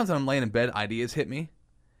sometimes when I'm laying in bed, ideas hit me,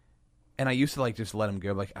 and I used to like just let them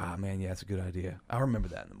go. Like, man, yeah, it's a good idea. I'll remember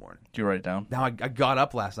that in the morning. Did you write it down? Now I got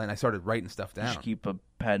up last night and I started writing stuff You down. should keep a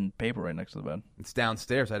pad and paper right next to the bed. It's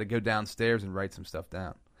downstairs. I had to go downstairs and write some stuff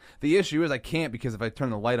down. The issue is I can't because if I turn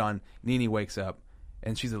the light on, Nene wakes up,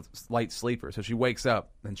 and she's a light sleeper, so she wakes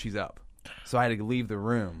up and she's up. So I had to leave the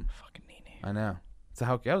room. Fucking Nene. I know. That's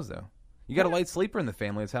how it goes, though. You got a light sleeper in the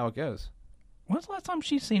family. That's how it goes. When's the last time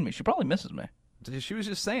she's seen me? She probably misses me. She was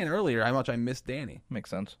just saying earlier how much I miss Danny.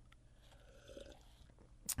 Makes sense.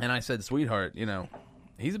 And I said, sweetheart, you know,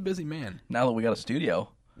 he's a busy man. Now that we got a studio,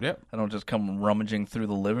 Yep. I don't just come rummaging through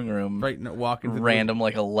the living room Right, no, walking through random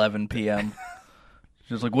like 11 p.m.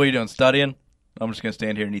 She's like, what are you doing, studying? I'm just going to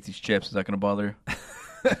stand here and eat these chips. Is that going to bother you?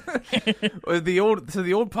 the old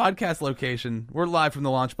podcast location. We're live from the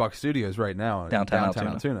Launchbox Studios right now, Downtown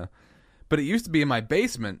Altoona. But it used to be in my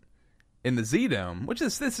basement in the Z Dome, which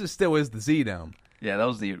still is the Z Dome. Yeah,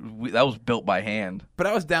 that was built by hand. But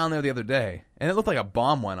I was down there the other day, and it looked like a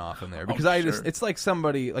bomb went off in there because sure. it's like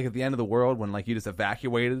somebody like at the end of the world when like you just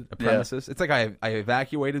evacuated a premises. It's like I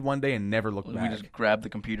evacuated one day and never looked back. We just grabbed the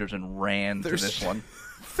computers and ran to this one.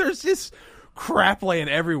 There's just crap laying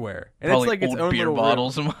everywhere, and Probably it's like its old own beer little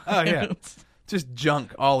bottles. room. Oh yeah, just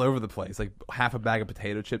junk all over the place, like half a bag of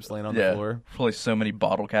potato chips laying on the floor. Probably so many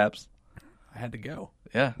bottle caps. I had to go.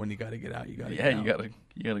 Yeah. When you got to get out, you got to Yeah, get out.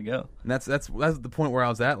 you gotta go. And that's the point where I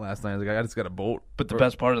was at last night. I was like, I just got to bolt. But the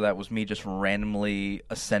best part of that was me just randomly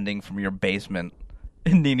ascending from your basement,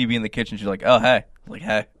 and Nene be in the kitchen. She's like, "Oh hey," I was like,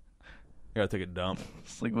 "Hey." I got to take a dump.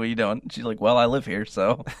 It's like, "What are you doing?" She's like, "Well, I live here,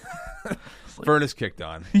 so." Furnace kicked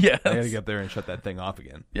on. Yeah. I got to get up there and shut that thing off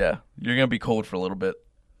again. Yeah, you're gonna be cold for a little bit.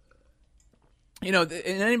 You know, and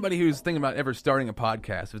anybody who's thinking about ever starting a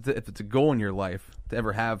podcast, if it's a goal in your life to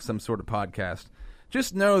ever have some sort of podcast,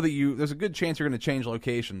 just know that there's a good chance you're going to change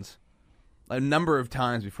locations a number of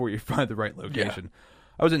times before you find the right location.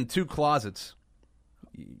 Yeah. I was in 2 closets.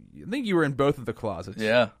 I think you were in both of the closets.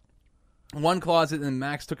 Yeah. One closet, and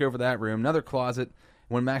Max took over that room. Another closet,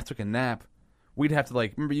 when Max took a nap, we'd have to,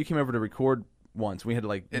 like, remember you came over to record once. We had to,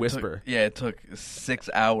 like, whisper. It took 6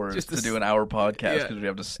 hours Just to do an hour podcast because we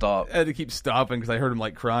have to stop. I had to keep stopping because I heard him,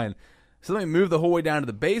 like, crying. So then we moved the whole way down to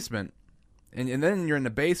the basement. And then you're in the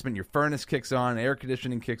basement, your furnace kicks on, air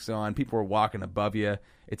conditioning kicks on, people are walking above you.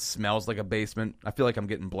 It smells like a basement. I feel like I'm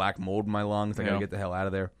getting black mold in my lungs. I got to get the hell out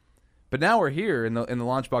of there. But now we're here in the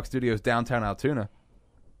Launchbox Studios downtown Altoona,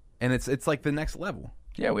 and it's like the next level.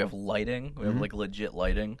 Yeah, we have lighting. We have like legit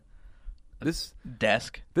lighting. This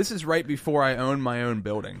desk. This is right before I owned my own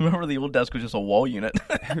building. Remember the old desk was just a wall unit.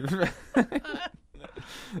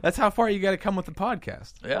 That's how far you got to come with the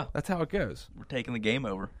podcast. Yeah, that's how it goes. We're taking the game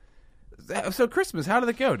over. So Christmas, how did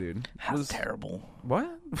it go, dude? It was terrible. What?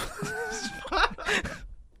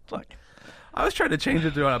 Fuck. I was trying to change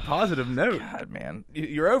it to on a positive note. God, man,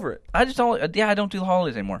 you're over it. I just don't. Yeah, I don't do the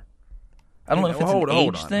holidays anymore. I don't know if it's an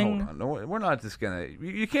age thing. Hold on. No, we're not just gonna.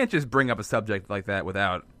 You can't just bring up a subject like that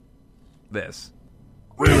without this.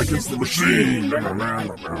 Ran against the machine. Ran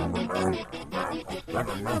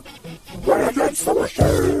against the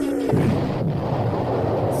machine.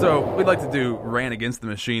 So we'd like to do Ran Against the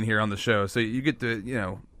Machine here on the show. So you get to,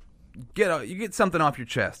 you get something off your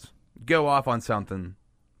chest. Go off on something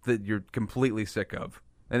that you're completely sick of.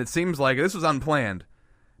 And it seems like this was unplanned.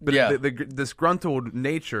 But yeah. the disgruntled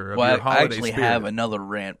nature of your holiday I actually spirit. have another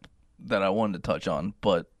rant that I wanted to touch on.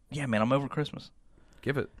 But yeah, man, I'm over Christmas.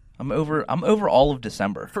 Give it. I'm over all of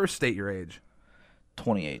December. First, state your age.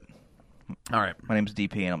 28. All right. My name's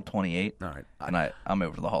DP and I'm 28. All right. And I'm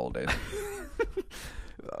over the holidays.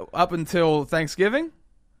 Up until Thanksgiving?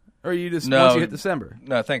 Or you just No. once you hit December?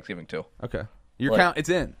 No, Thanksgiving too. Okay. Your count, it's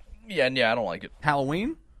in. Yeah, I don't like it.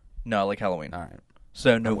 Halloween? No, I like Halloween. All right.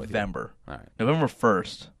 So November. All right. November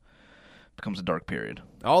 1st becomes a dark period.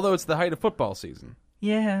 Although it's the height of football season.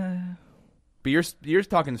 Yeah. But you're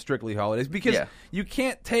talking strictly holidays because you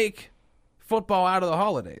can't take football out of the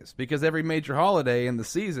holidays because every major holiday in the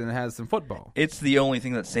season has some football. It's the only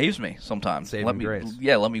thing that saves me sometimes. Saving grace.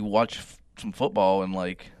 Yeah, let me watch some football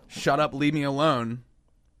and shut up, leave me alone.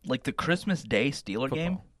 Like the Christmas Day Steeler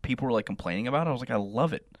game, people were complaining about it. I was like, I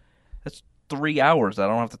love it. That's 3 hours that I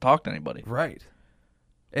don't have to talk to anybody. Right.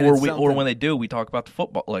 Or when they do, we talk about the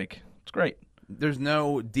football. It's great. There's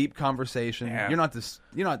no deep conversation. Yeah.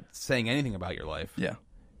 You're not saying anything about your life. Yeah.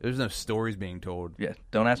 There's no stories being told. Yeah,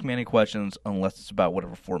 don't ask me any questions unless it's about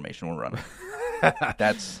whatever formation we're running.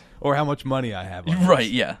 That's Or how much money I have. On right. this.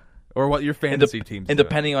 Yeah, Or what your fantasy team's and doing.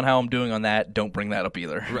 depending on how I'm doing on that, don't bring that up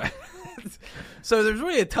either. Right. So there's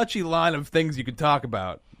really a touchy line of things you could talk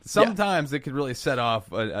about. Sometimes it could really set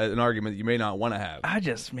off an argument that you may not want to have. I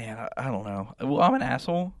just, man, I don't know. Well, I'm an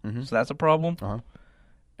asshole, so that's a problem. Uh-huh.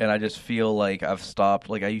 And I just feel like I've stopped.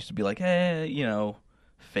 Like I used to be like, hey,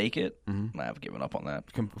 fake it. I've given up on that.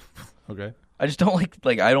 Okay. I just don't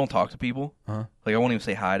like I don't talk to people. Like I won't even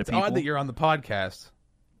say hi to It's people. odd that you're on the podcast.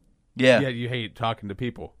 Yeah. Yet you hate talking to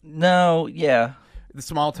people. No. Yeah. The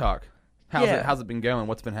small talk. How's it been going?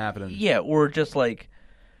 What's been happening? Yeah. Or just like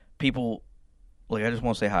people. Like I just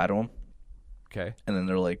want to say hi to them, Okay. and then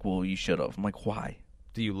they're like, "Well, you should have." I'm like, "Why?"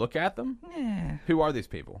 Do you look at them? Yeah. Who are these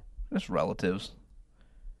people? Just relatives.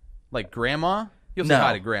 Like grandma? You'll say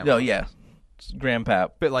hi to grandma. No. Yeah. It's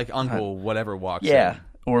grandpap. But like uncle, whatever walks in. Yeah.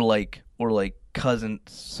 Or like cousin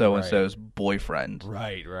so and so's boyfriend.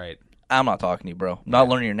 Right. I'm not talking to you, bro. I'm not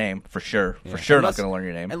learning your name for sure. Yeah. For sure, Unless- not going to learn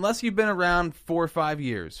your name. Unless you've been around 4 or 5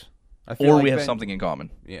 years. I feel Or like we have something in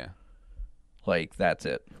common. Yeah. Like that's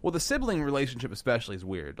it. Well, the sibling relationship especially is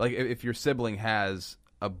weird. Like if your sibling has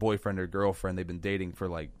a boyfriend or girlfriend they've been dating for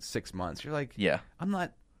like 6 months, you're like, Yeah. I'm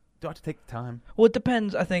not. Do I have to take the time? Well, it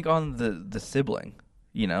depends. I think on the sibling.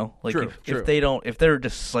 Like True. if they're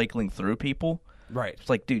just cycling through people, Right. it's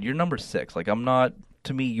like, dude, you're number 6. Like I'm not.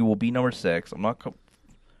 To me, you will be number 6. I'm not going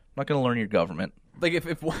to learn your government. Like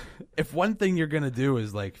if one thing you're gonna do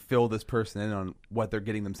is like fill this person in on what they're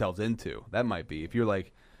getting themselves into, that might be. If you're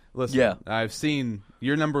like, listen, Yeah. I've seen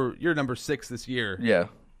you're number 6 this year. Yeah.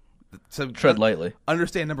 So Tread lightly.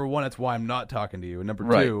 Understand, number 1, that's why I'm not talking to you, and number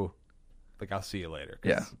Right. 2, like I'll see you later.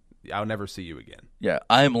 'Cause I'll never see you again. Yeah,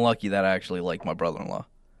 I am lucky that I actually like my brother-in-law.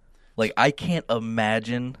 Like, I can't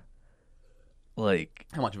imagine, like...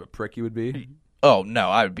 How much of a prick you would be? Oh, no,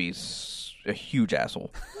 I would be a huge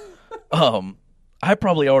asshole. I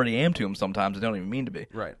probably already am to him sometimes. I don't even mean to be.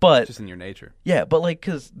 Right. But, It's just in your nature. yeah, but, like,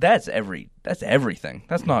 because that's everything.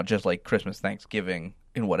 That's not just, like, Christmas, Thanksgiving,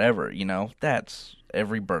 and whatever, That's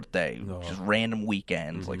every birthday, just random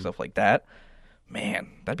weekends, like, stuff like that. Man,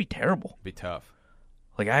 that'd be terrible. Be tough.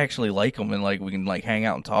 Like, I actually like him, and, like, we can, like, hang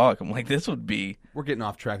out and talk. I'm like, this would be... We're getting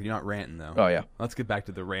off track. You're not ranting though. Oh, yeah. Let's get back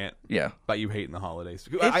to the rant Yeah. about you hating the holidays.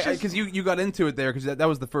 It's Because you got into it there because that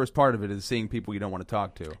was the first part of it, is seeing people you don't want to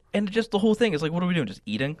talk to. And just the whole thing is like, what are we doing? Just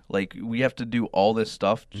eating? Like, we have to do all this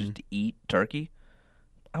stuff just to eat turkey?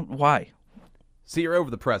 Why? See, you're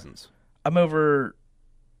over the presents. I'm over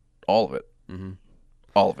all of it.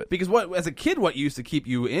 All of it. Because as a kid, what used to keep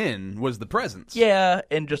you in was the presents. Yeah,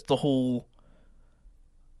 and just the whole,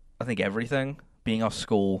 I think everything, being off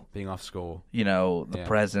school, Being off school. the Yeah.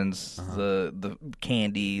 presents, the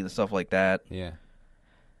candy, the stuff like that. Yeah.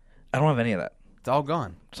 I don't have any of that. It's all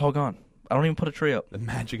gone. It's all gone. I don't even put a tree up. The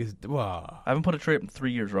magic is... Whoa. I haven't put a tree up in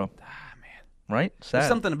 3 years, Rob. Man. Right? Sad. There's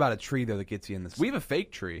something about a tree, though, that gets you in this. We have a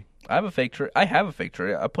fake tree. I have a fake tree. I have a fake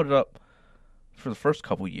tree. I put it up for the first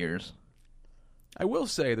couple years. I will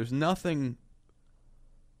say there's nothing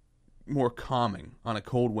more calming on a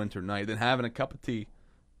cold winter night than having a cup of tea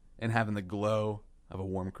and having the glow of a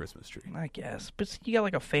warm Christmas tree. I guess, but you got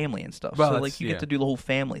like a family and stuff, Well, so that's- like you yeah. get to do the whole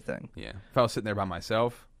family thing. Yeah. If I was sitting there by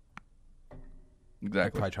myself, I'd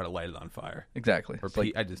Exactly. probably try to light it on fire. Exactly. Or It's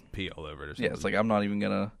like, I'd just pee all over it or something. yeah, it's like I'm not even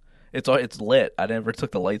gonna. It's lit. I never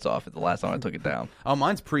took the lights off it the last time I took it down. Oh,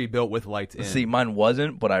 mine's pre-built with lights in. See, mine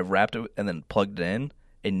wasn't, but I wrapped it and then plugged it in,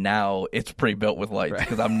 and now it's pre-built with lights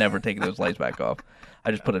because I'm never taking those lights back off.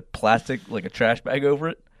 I just put a plastic, like a trash bag over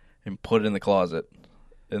it, and put it in the closet,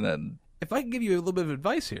 and then If I can give you a little bit of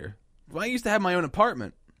advice here, when I used to have my own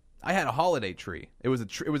apartment, I had a holiday tree. It was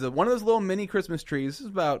one of those little mini Christmas trees. It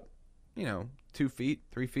was about 2 feet,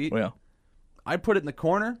 3 feet. yeah, I put it in the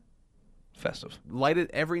corner, festive. light it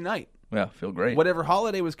every night. Yeah, feel great. Whatever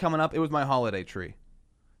holiday was coming up, it was my holiday tree,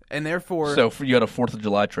 and therefore, So you had a 4th of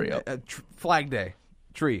July tree up. Flag Day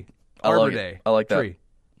tree, I Arbor like it. Day. I like that. tree.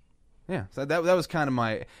 Yeah, so that was kind of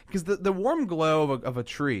my, because the warm glow of a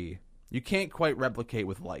tree you can't quite replicate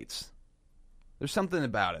with lights. There's something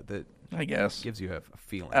about it that I guess. gives you a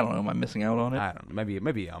feeling. I don't know. Am I missing out on it? I don't know.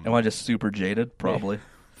 Maybe Am I just super jaded? Probably.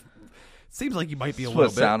 seems like you might be a That's little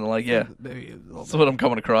what it bit. sounded like. Yeah, Maybe a little that's what I'm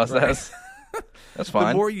coming across as. That's The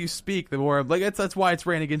fine. more you speak, the more like that's why it's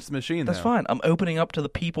ran against the machine. That's though. fine. I'm opening up to the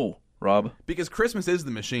people, Rob. Because Christmas is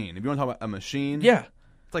the machine. If you want to talk about a machine, Yeah.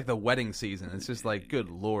 it's like the wedding season. It's just like, good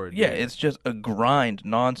lord. Yeah, dude. it's just a grind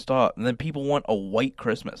nonstop. And then people want a white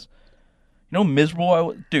Christmas. You know how miserable I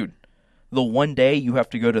was? Dude, the one day you have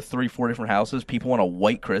to go to 3-4 different houses, people want a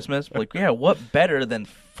white Christmas. Like, yeah, what better than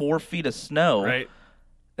 4 feet of snow? right.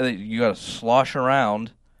 And then you got to slosh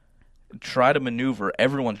around, try to maneuver.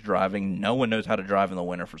 Everyone's driving. No one knows how to drive in the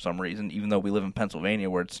winter for some reason, even though we live in Pennsylvania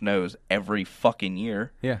where it snows every fucking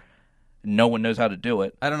year. Yeah. No one knows how to do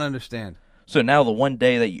it. I don't understand. So now the one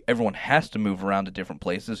day that everyone has to move around to different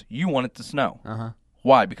places, you want it to snow. Uh-huh.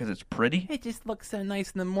 Why? Because it's pretty? It just looks so nice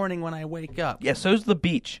in the morning when I wake up. Yeah, so's the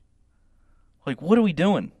beach. Like, what are we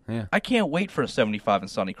doing? Yeah. I can't wait for a 75 and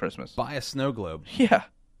sunny Christmas. Buy a snow globe. Yeah.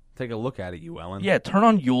 Take a look at it, you Ellen. Yeah, turn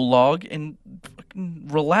on Yule log and fucking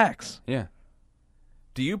relax. Yeah.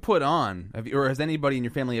 Do you put on, or has anybody in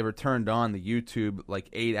your family ever turned on the YouTube,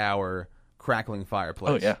 8-hour crackling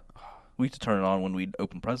fireplace? Oh, yeah. We used to turn it on when we'd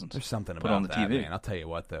open presents. There's something Put about on the that, TV. man. I'll tell you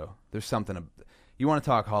what, though. There's something. You want to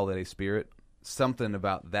talk holiday spirit? Something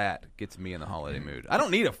about that gets me in the holiday mood. I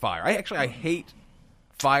don't need a fire. I hate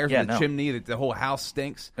fires in the chimney. The whole house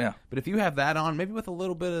stinks. Yeah. But if you have that on, maybe with a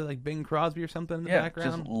little bit of Bing Crosby or something in the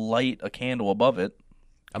background. Just light a candle above it.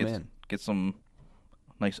 I'm in. Get some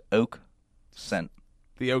nice oak scent.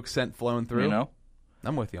 The oak scent flowing through. You know?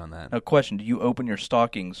 I'm with you on that. Now, question, do you open your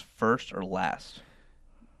stockings first or last?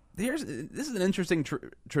 This is an interesting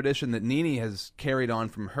tradition that Nene has carried on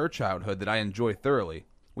from her childhood that I enjoy thoroughly.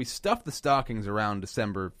 We stuff the stockings around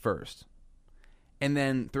December 1st. And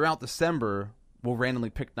then throughout December, we'll randomly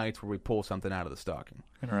pick nights where we pull something out of the stocking.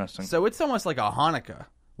 Interesting. So it's almost like a Hanukkah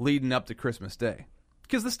leading up to Christmas Day.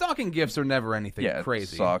 Because the stocking gifts are never anything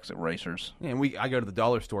crazy. Socks, erasers. Yeah, and I go to the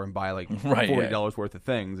dollar store and buy Right, $40 worth of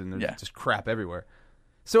things, and there's just crap everywhere.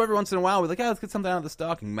 So every once in a while, we're like, let's get something out of the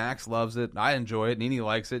stocking. Max loves it. I enjoy it. Nene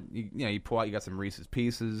likes it. You pull out, you got some Reese's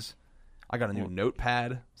Pieces. I got a new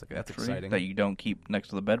notepad. It's like, that's exciting. That you don't keep next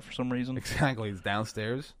to the bed for some reason. Exactly. It's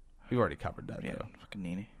downstairs. We've already covered that, though. Fucking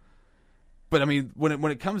Nene. But, I mean,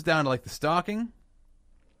 when it comes down to, the stocking,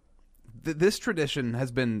 this tradition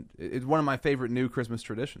has been one of my favorite new Christmas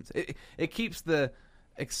traditions. It keeps the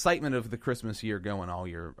excitement of the Christmas year going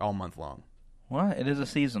all month long. Well, it is a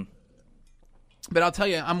season. But I'll tell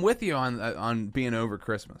you, I'm with you on being over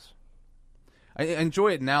Christmas. I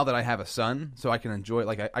enjoy it now that I have a son, so I can enjoy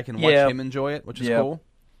it. I can watch him enjoy it, which is cool.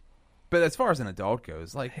 But as far as an adult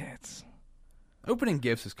goes, it's opening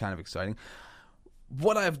gifts is kind of exciting.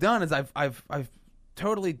 What I've done is I've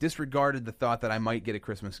totally disregarded the thought that I might get a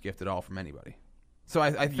Christmas gift at all from anybody. So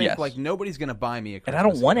I think nobody's going to buy me a Christmas gift. And I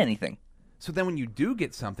don't want gift. anything. So then when you do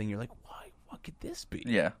get something, you're like, why? What could this be?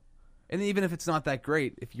 Yeah. And even if it's not that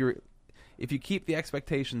great, if you keep the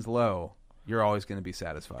expectations low, you're always going to be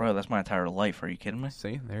satisfied. Bro, that's my entire life. Are you kidding me?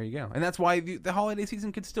 See, there you go. And that's why the holiday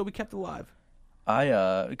season could still be kept alive.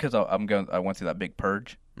 Because I went through that big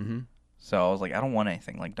purge. Mm-hmm. So I was like, I don't want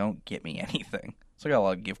anything. Don't get me anything. So I got a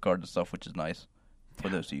lot of gift cards and stuff, which is nice for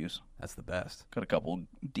those to use. That's the best. Got a couple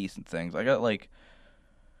decent things. I got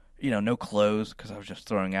no clothes because I was just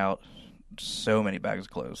throwing out so many bags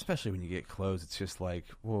of clothes. Especially when you get clothes, it's just like,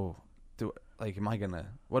 whoa,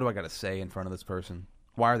 what do I got to say in front of this person?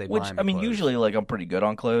 Why are they buying me I mean, clothes? usually, I'm pretty good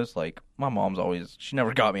on clothes. My mom's she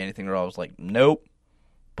never got me anything where I was like, nope.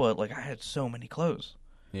 But, I had so many clothes.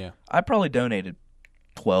 Yeah. I probably donated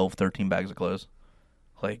 12, 13 bags of clothes,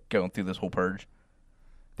 going through this whole purge.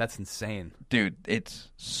 That's insane. Dude, it's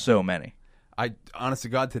so many. Honest to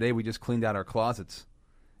God, today we just cleaned out our closets,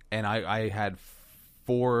 and I had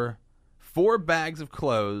four bags of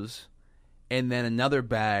clothes, and then another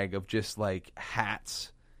bag of just,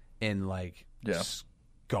 hats and,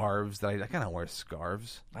 scarves. That I kind of wear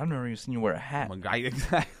scarves. I've never even seen you wear a hat. I'm a guy,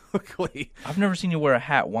 exactly. I've never seen you wear a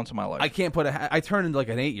hat once in my life. I can't put a hat. I turn into, an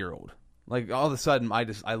 8-year-old. All of a sudden, I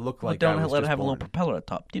look like I was let it just have born. a little propeller at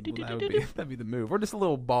the top. That'd be the move, or just a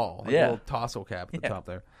little ball, a little tassel cap at the top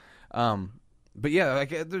there. But yeah,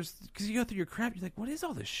 because you go through your crap, you're like, what is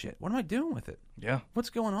all this shit? What am I doing with it? Yeah, what's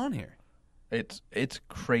going on here? It's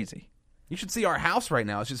crazy. You should see our house right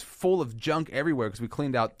now. It's just full of junk everywhere because we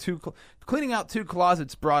cleaned out cleaning out 2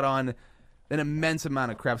 closets brought on an immense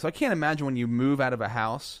amount of crap. So I can't imagine when you move out of a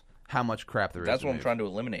house how much crap there is. That's what I'm trying to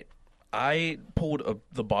eliminate. I pulled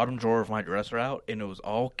the bottom drawer of my dresser out, and it was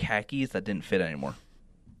all khakis that didn't fit anymore.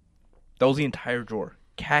 That was the entire drawer.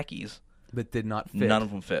 Khakis. That did not fit. None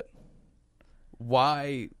of them fit.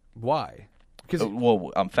 Why? Because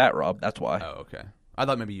I'm fat, Rob. That's why. Oh, okay. I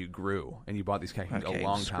thought maybe you grew and you bought these khakis a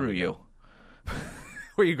long time screw ago. You.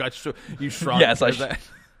 Where you shrunk. Yes,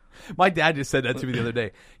 My dad just said that to me the other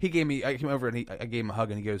day. I came over and I gave him a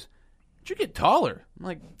hug and he goes, "Did you get taller?" I'm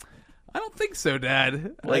like, I don't think so,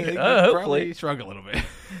 Dad. I think hopefully shrunk a little bit.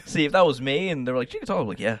 See, if that was me and they were like, "You get taller," I'm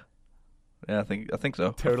like, yeah, I think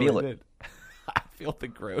so. Totally I feel did. it. I feel the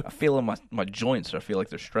growth. I feel in my joints. I feel like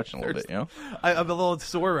they're stretching a little bit. I'm a little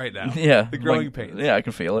sore right now. Yeah, the growing pains. Yeah, I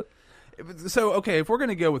can feel it. So, okay, if we're going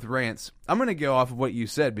to go with rants, I'm going to go off of what you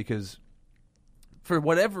said because for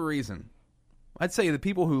whatever reason, I'd say the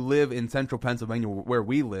people who live in central Pennsylvania where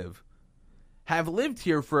we live have lived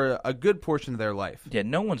here for a good portion of their life. Yeah,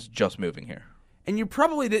 no one's just moving here. And you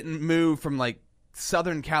probably didn't move from like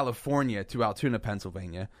Southern California to Altoona,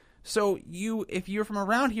 Pennsylvania. So if you're from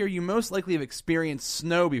around here, you most likely have experienced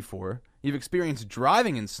snow before. You've experienced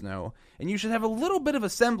driving in snow, and you should have a little bit of a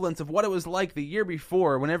semblance of what it was like the year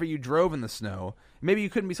before whenever you drove in the snow. Maybe you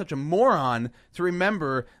couldn't be such a moron to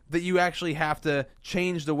remember that you actually have to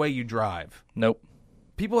change the way you drive. Nope.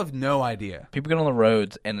 People have no idea. People get on the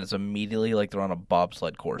roads, and it's immediately like they're on a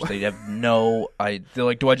bobsled course. They have no idea. They're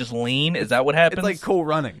like, do I just lean? Is that what happens? It's like Cool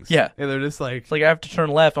Runnings. Yeah. They're just like, It's like I have to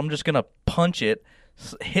turn left. I'm just going to punch it,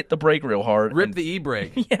 hit the brake real hard. rip and, the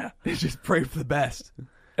e-brake. Yeah. They just pray for the best.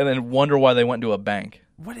 And then wonder why they went into a bank.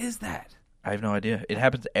 What is that? I have no idea. It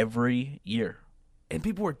happens every year. And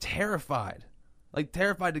people were terrified. Like,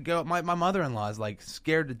 terrified to go. My mother-in-law is, like,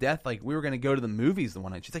 scared to death. Like, we were going to go to the movies the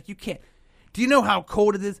one night. She's like, you can't. Do you know how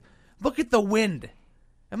cold it is? Look at the wind.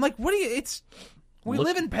 I'm like, what do you. We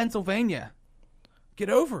live in Pennsylvania. Get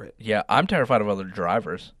over it. Yeah, I'm terrified of other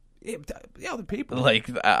drivers. Yeah, other people. Like,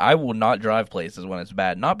 I will not drive places when it's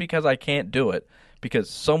bad. Not because I can't do it, because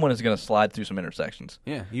someone is going to slide through some intersections.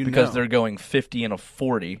 Yeah, because they're going 50 and a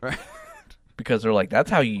 40. Right. Because they're like,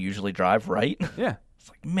 that's how you usually drive, right? Yeah. It's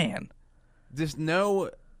like, man. Just no.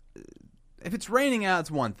 If it's raining out,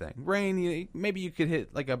 it's one thing. Rain, maybe you could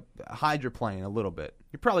hit like a hydroplane a little bit.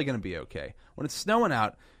 You're probably going to be okay. When it's snowing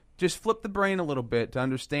out, just flip the brain a little bit to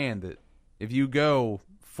understand that if you go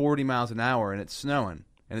 40 miles an hour and it's snowing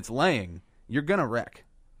and it's laying, you're going to wreck.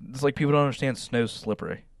 It's like people don't understand snow's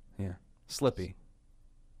slippery. Yeah. Slippy.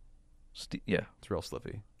 Yeah. It's real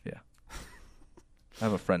slippy. Yeah. I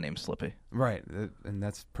have a friend named Slippy. Right. And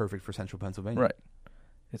that's perfect for central Pennsylvania. Right.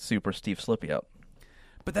 It's super Steve Slippy out.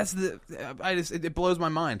 But that's it blows my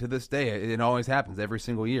mind to this day. It always happens every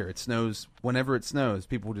single year. It snows whenever it snows.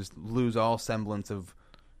 People just lose all semblance of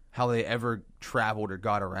how they ever traveled or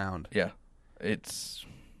got around. Yeah, it's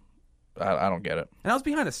I don't get it. And I was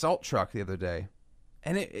behind a salt truck the other day,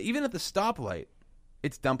 and even at the stoplight,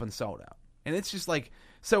 it's dumping salt out, and it's just like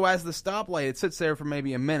so. As the stoplight, it sits there for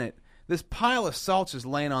maybe a minute. This pile of salt's just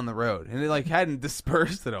laying on the road, and it like hadn't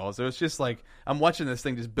dispersed at all. So it's just like I'm watching this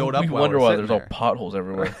thing just build up. We while wonder we're why sitting there's there. all potholes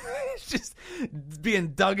everywhere. It's just being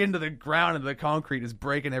dug into the ground, and the concrete is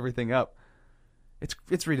breaking everything up.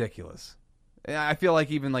 It's ridiculous. I feel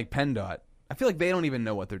like even like PennDOT, I feel like they don't even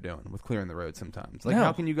know what they're doing with clearing the roads sometimes. Like, No.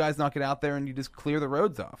 how can you guys not get out there and you just clear the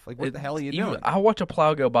roads off? Like, what the hell are you doing? I watch a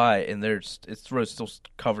plow go by, and its road's still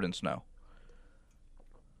covered in snow.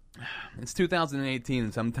 It's 2018,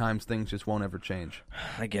 and sometimes things just won't ever change.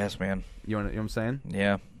 I guess, man. You know what I'm saying?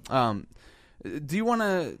 Yeah. Do you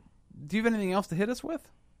have anything else to hit us with?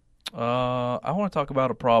 I want to talk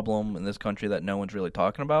about a problem in this country that no one's really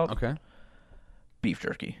talking about. Okay. Beef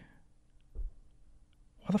jerky.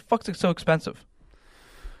 Why the fuck's it so expensive?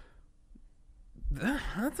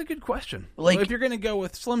 That's a good question. Like- Well, if you're going to go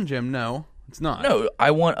with Slim Jim, no, it's not. No,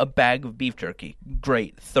 I want a bag of beef jerky.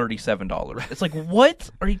 Great, $37. It's like, what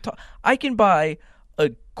are you talking? I can buy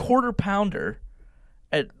a quarter pounder,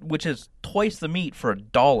 which is twice the meat for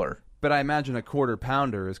 $1. But I imagine a quarter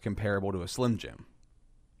pounder is comparable to a Slim Jim.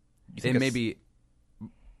 You think And it's-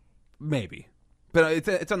 maybe, but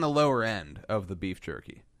it's on the lower end of the beef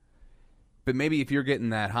jerky. But maybe if you're getting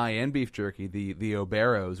that high end beef jerky, the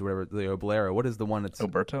Oberos, whatever, the Oblero, what is the one that's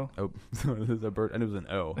Oberto? Oh, it was Obert, and it was an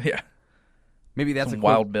O. Yeah. Maybe that's Some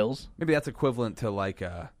Wild Bills. Maybe that's equivalent to like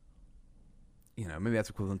a, maybe that's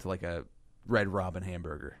equivalent to like a Red Robin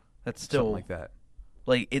hamburger, That's still something like that.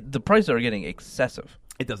 like the prices are getting excessive,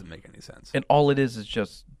 It doesn't make any sense. and all it is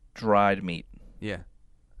just dried meat. Yeah,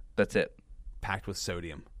 That's it. packed with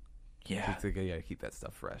sodium. Yeah. You gotta keep that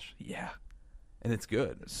stuff fresh, Yeah. and it's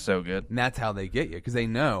good. It's so good. And that's how they get you, because they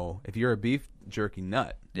know if you're a beef jerky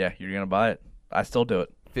nut, Yeah, you're gonna buy it. I still do it.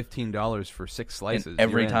 $15 for 6 slices. And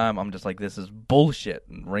every you're in. time I'm just like, this is bullshit,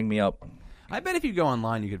 and ring me up. I bet if you go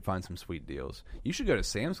online, you could find some sweet deals. You should go to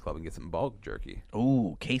Sam's Club and get some bulk jerky.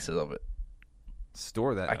 Ooh, cases of it.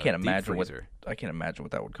 Store that. I can't deep imagine freezer. I can't imagine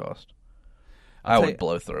what that would cost. I'll I tell would you-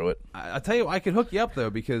 blow through it. I'll tell you, I could hook you up though,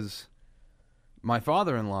 because my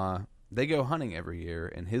father-in-law, they go hunting every year,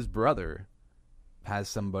 and his brother has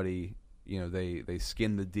somebody. They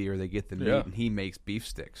skin the deer, they get the meat, Yeah. and he makes beef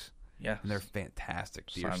sticks, Yeah, and they're fantastic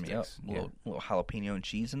deer sign me up. sticks. Little jalapeno and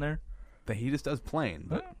cheese in there. But he just does plain.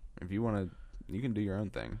 But if you want to, you can do your own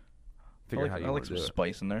thing. Figure out how you I like want to some do it.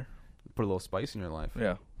 spice in there. Put a little spice in your life.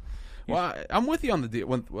 Yeah. Well, I'm with you on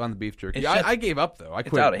the beef jerky. It's just- I gave up though. I it's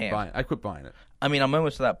quit out of hand. I quit buying it. I mean, I'm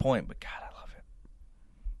almost to that point, but God, I love it.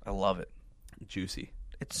 I love it. Juicy.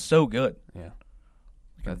 It's so good. Yeah.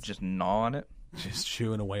 You can just gnaw on it. Just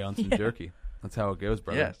chewing away on some jerky. That's how it goes,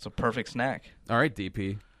 brother. Yeah, it's a perfect snack. All right,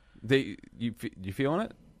 DP. You feeling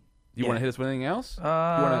it? You want to hit us with anything else?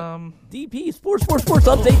 DP Sports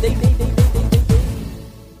Update.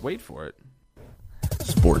 Wait for it.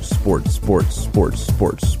 Sports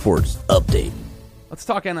update. Let's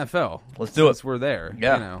talk NFL. Let's do it. Since we're there.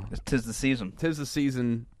 Yeah, You know, tis the season. tis the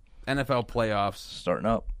season. NFL playoffs. Starting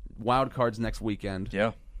up. Wild cards next weekend.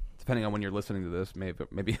 Yeah. Depending on when you're listening to this,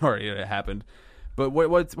 maybe already it happened. But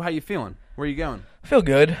how you feeling? Where are you going? I feel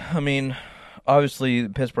good. I mean, obviously,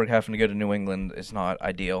 Pittsburgh having to go to New England is not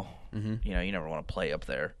ideal. Mm-hmm. You know, you never want to play up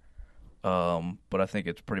there. But I think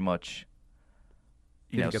it's pretty much.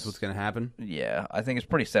 You think that's what's going to happen? Yeah, I think it's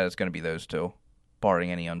pretty set. It's going to be those two,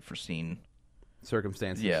 barring any unforeseen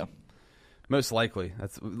Circumstances. Yeah. Most likely.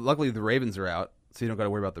 Luckily the Ravens are out, so you don't got to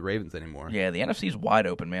worry about the Ravens anymore. Yeah, the NFC's wide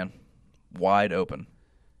open, man. Wide open.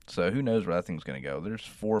 So who knows where that thing's going to go? There's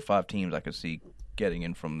 4 or 5 teams I could see getting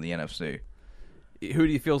in from the NFC. Who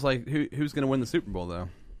do you feel like who's going to win the Super Bowl though?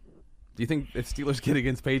 Do you think if Steelers get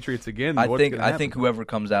against Patriots again, I think whoever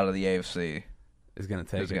comes out of the AFC is going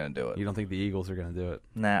to take is going to do it. You don't think the Eagles are going to do it?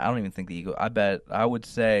 Nah, I don't even think the Eagles. I would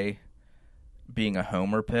say, being a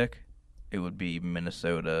homer pick, it would be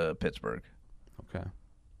Minnesota, Pittsburgh, Okay.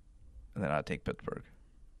 and then I'd take Pittsburgh.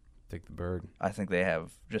 Take the bird. I think they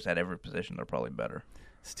have just at every position they're probably better.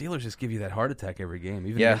 Steelers just give you that heart attack every game,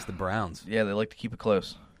 even Yeah. against the Browns. Yeah, they like to keep it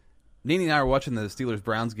close. Nene and I were watching the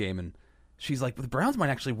Steelers-Browns game, and she's like, "The Browns might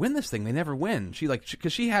actually win this thing. They never win."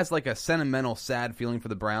 Because she has like a sentimental, sad feeling for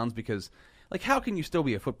the Browns because, like, how can you still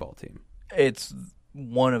be a football team? It's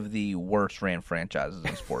one of the worst ran franchises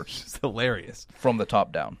in sports It's hilarious. from the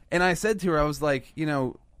top down. And I said to her, I was like,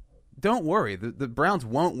 don't worry. The Browns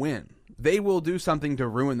won't win. They will do something to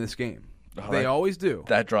ruin this game. They always do.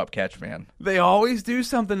 That drop catch, man. They always do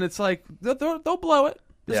something that's like, they'll blow it.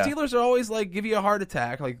 The Yeah. Steelers are always like, give you a heart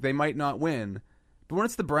attack. Like, they might not win. But when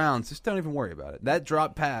it's the Browns, just don't even worry about it. That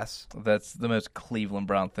drop pass. That's the most Cleveland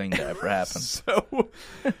Brown thing to ever happen. So,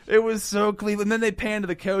 it was so Cleveland. And then they pan to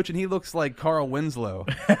the coach, and he looks like Carl Winslow.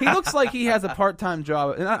 He looks like he has a part-time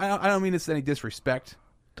job. And I don't mean this any disrespect.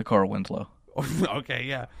 To Carl Winslow. Okay,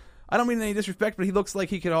 yeah. I don't mean any disrespect, but he looks like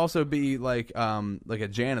he could also be like a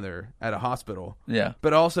janitor at a hospital. Yeah.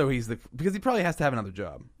 But also because he probably has to have another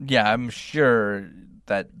job. Yeah, I'm sure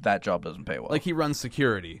that job doesn't pay well. Like he runs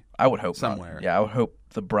security. I would hope somewhere. Not. Yeah, I would hope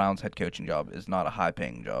the Browns head coaching job is not a high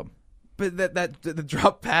paying job. But the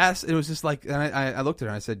drop pass, it was just like, and I looked at her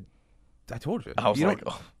and I said, I told you. I was you like,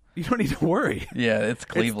 don't, you don't need to worry. Yeah, it's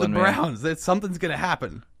Cleveland, It's the man. Browns. Something's going to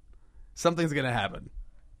happen. Something's going to happen.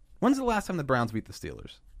 When's the last time the Browns beat the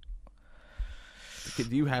Steelers?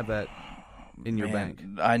 Do you have that in your bank?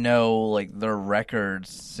 I know, like, their records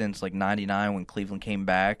since, like, 99 when Cleveland came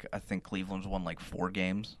back. I think Cleveland's won, like, 4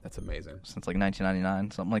 games That's amazing. since, like,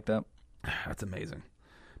 1999, something like that. That's amazing.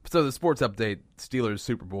 So the sports update, Steelers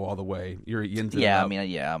Super Bowl all the way. You're into Yeah, I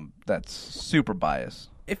mean, that's super biased.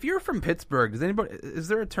 if you're from Pittsburgh, is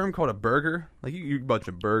there a term called a burger? Like you eat a bunch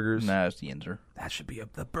of burgers. No, it's the Yinzer. That should be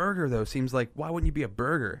the burger though. Seems like why wouldn't you be a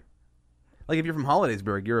burger? Like if you're from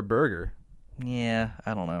Hollidaysburg, you're a burger. Yeah,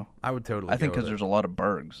 I don't know. I would totally. I think because because there's a lot of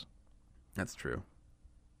Bergs. That's true.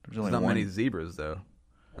 There's There's only not one. many zebras though.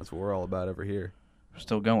 That's what we're all about over here. We're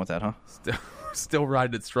still going with that, huh? Still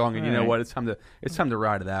riding it strong, and you know All right. what? It's time to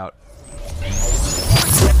ride it out.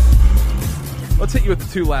 Let's hit you with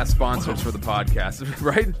the 2 last sponsors for the podcast,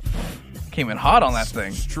 right? Came in hot on that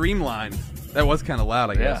thing. Streamline. That was kind of loud,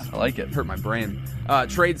 I guess. Yeah, I like it. Hurt my brain.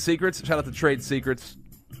 Trade Secrets. Shout out to Trade Secrets.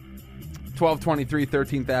 1223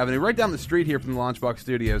 13th Avenue, right down the street here from the Launchbox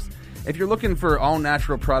Studios. If you're looking for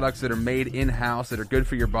all-natural products that are made in-house, that are good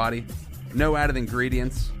for your body, no added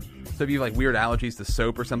ingredients. So if you have like weird allergies to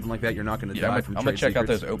soap or something like that, you're not going to Yeah, die from I'm gonna Trade check out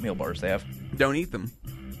Secrets. those oatmeal bars they have. Don't eat them.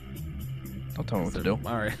 Don't tell me what to do.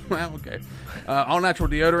 All right. Well, okay. All-natural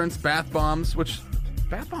deodorants, bath bombs, which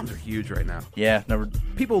bath bombs are huge right now. Yeah, never.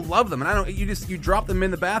 People love them, and I don't. You drop them in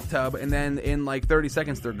the bathtub, and then in like 30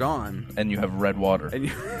 seconds they're gone. And you have red water.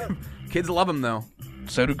 And kids love them though.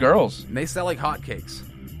 So do girls. And they sell like hotcakes.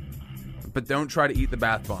 But don't try to eat the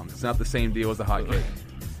bath bombs. It's not the same deal as the hotcake.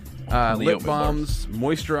 The Lip oatmeal balms,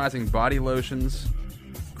 moisturizing body lotions,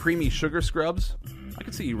 creamy sugar scrubs. I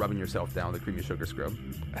could see you rubbing yourself down with a creamy sugar scrub.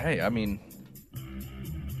 Hey, I mean,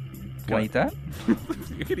 can What? I eat that?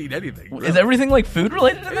 You could eat anything. Is everything like food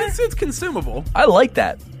related in there? It's consumable. I like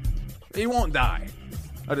that. You won't die.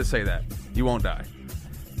 I'll just say that. You won't die.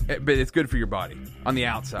 But it's good for your body on the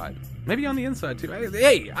outside. Maybe on the inside too.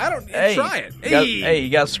 Hey, I don't try it. You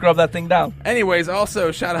got to scrub that thing down. Anyways,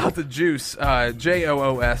 also shout out to Juice,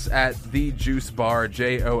 JOOS at The Juice Bar,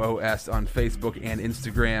 JOOS on Facebook and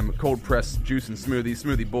Instagram. Cold pressed juice and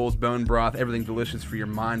smoothie bowls, bone broth, everything delicious for your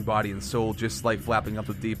mind, body, and soul. Just like flapping up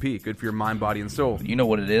with DP, good for your mind, body, and soul. You know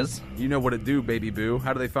what it is. You know what it do, baby boo.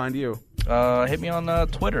 How do they find you? Hit me on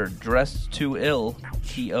Twitter, Dress2Ill,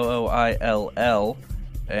 TOOILL,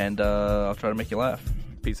 and I'll try to make you laugh.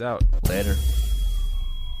 Peace out. Later.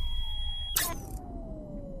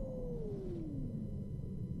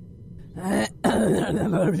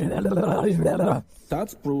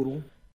 That's brutal.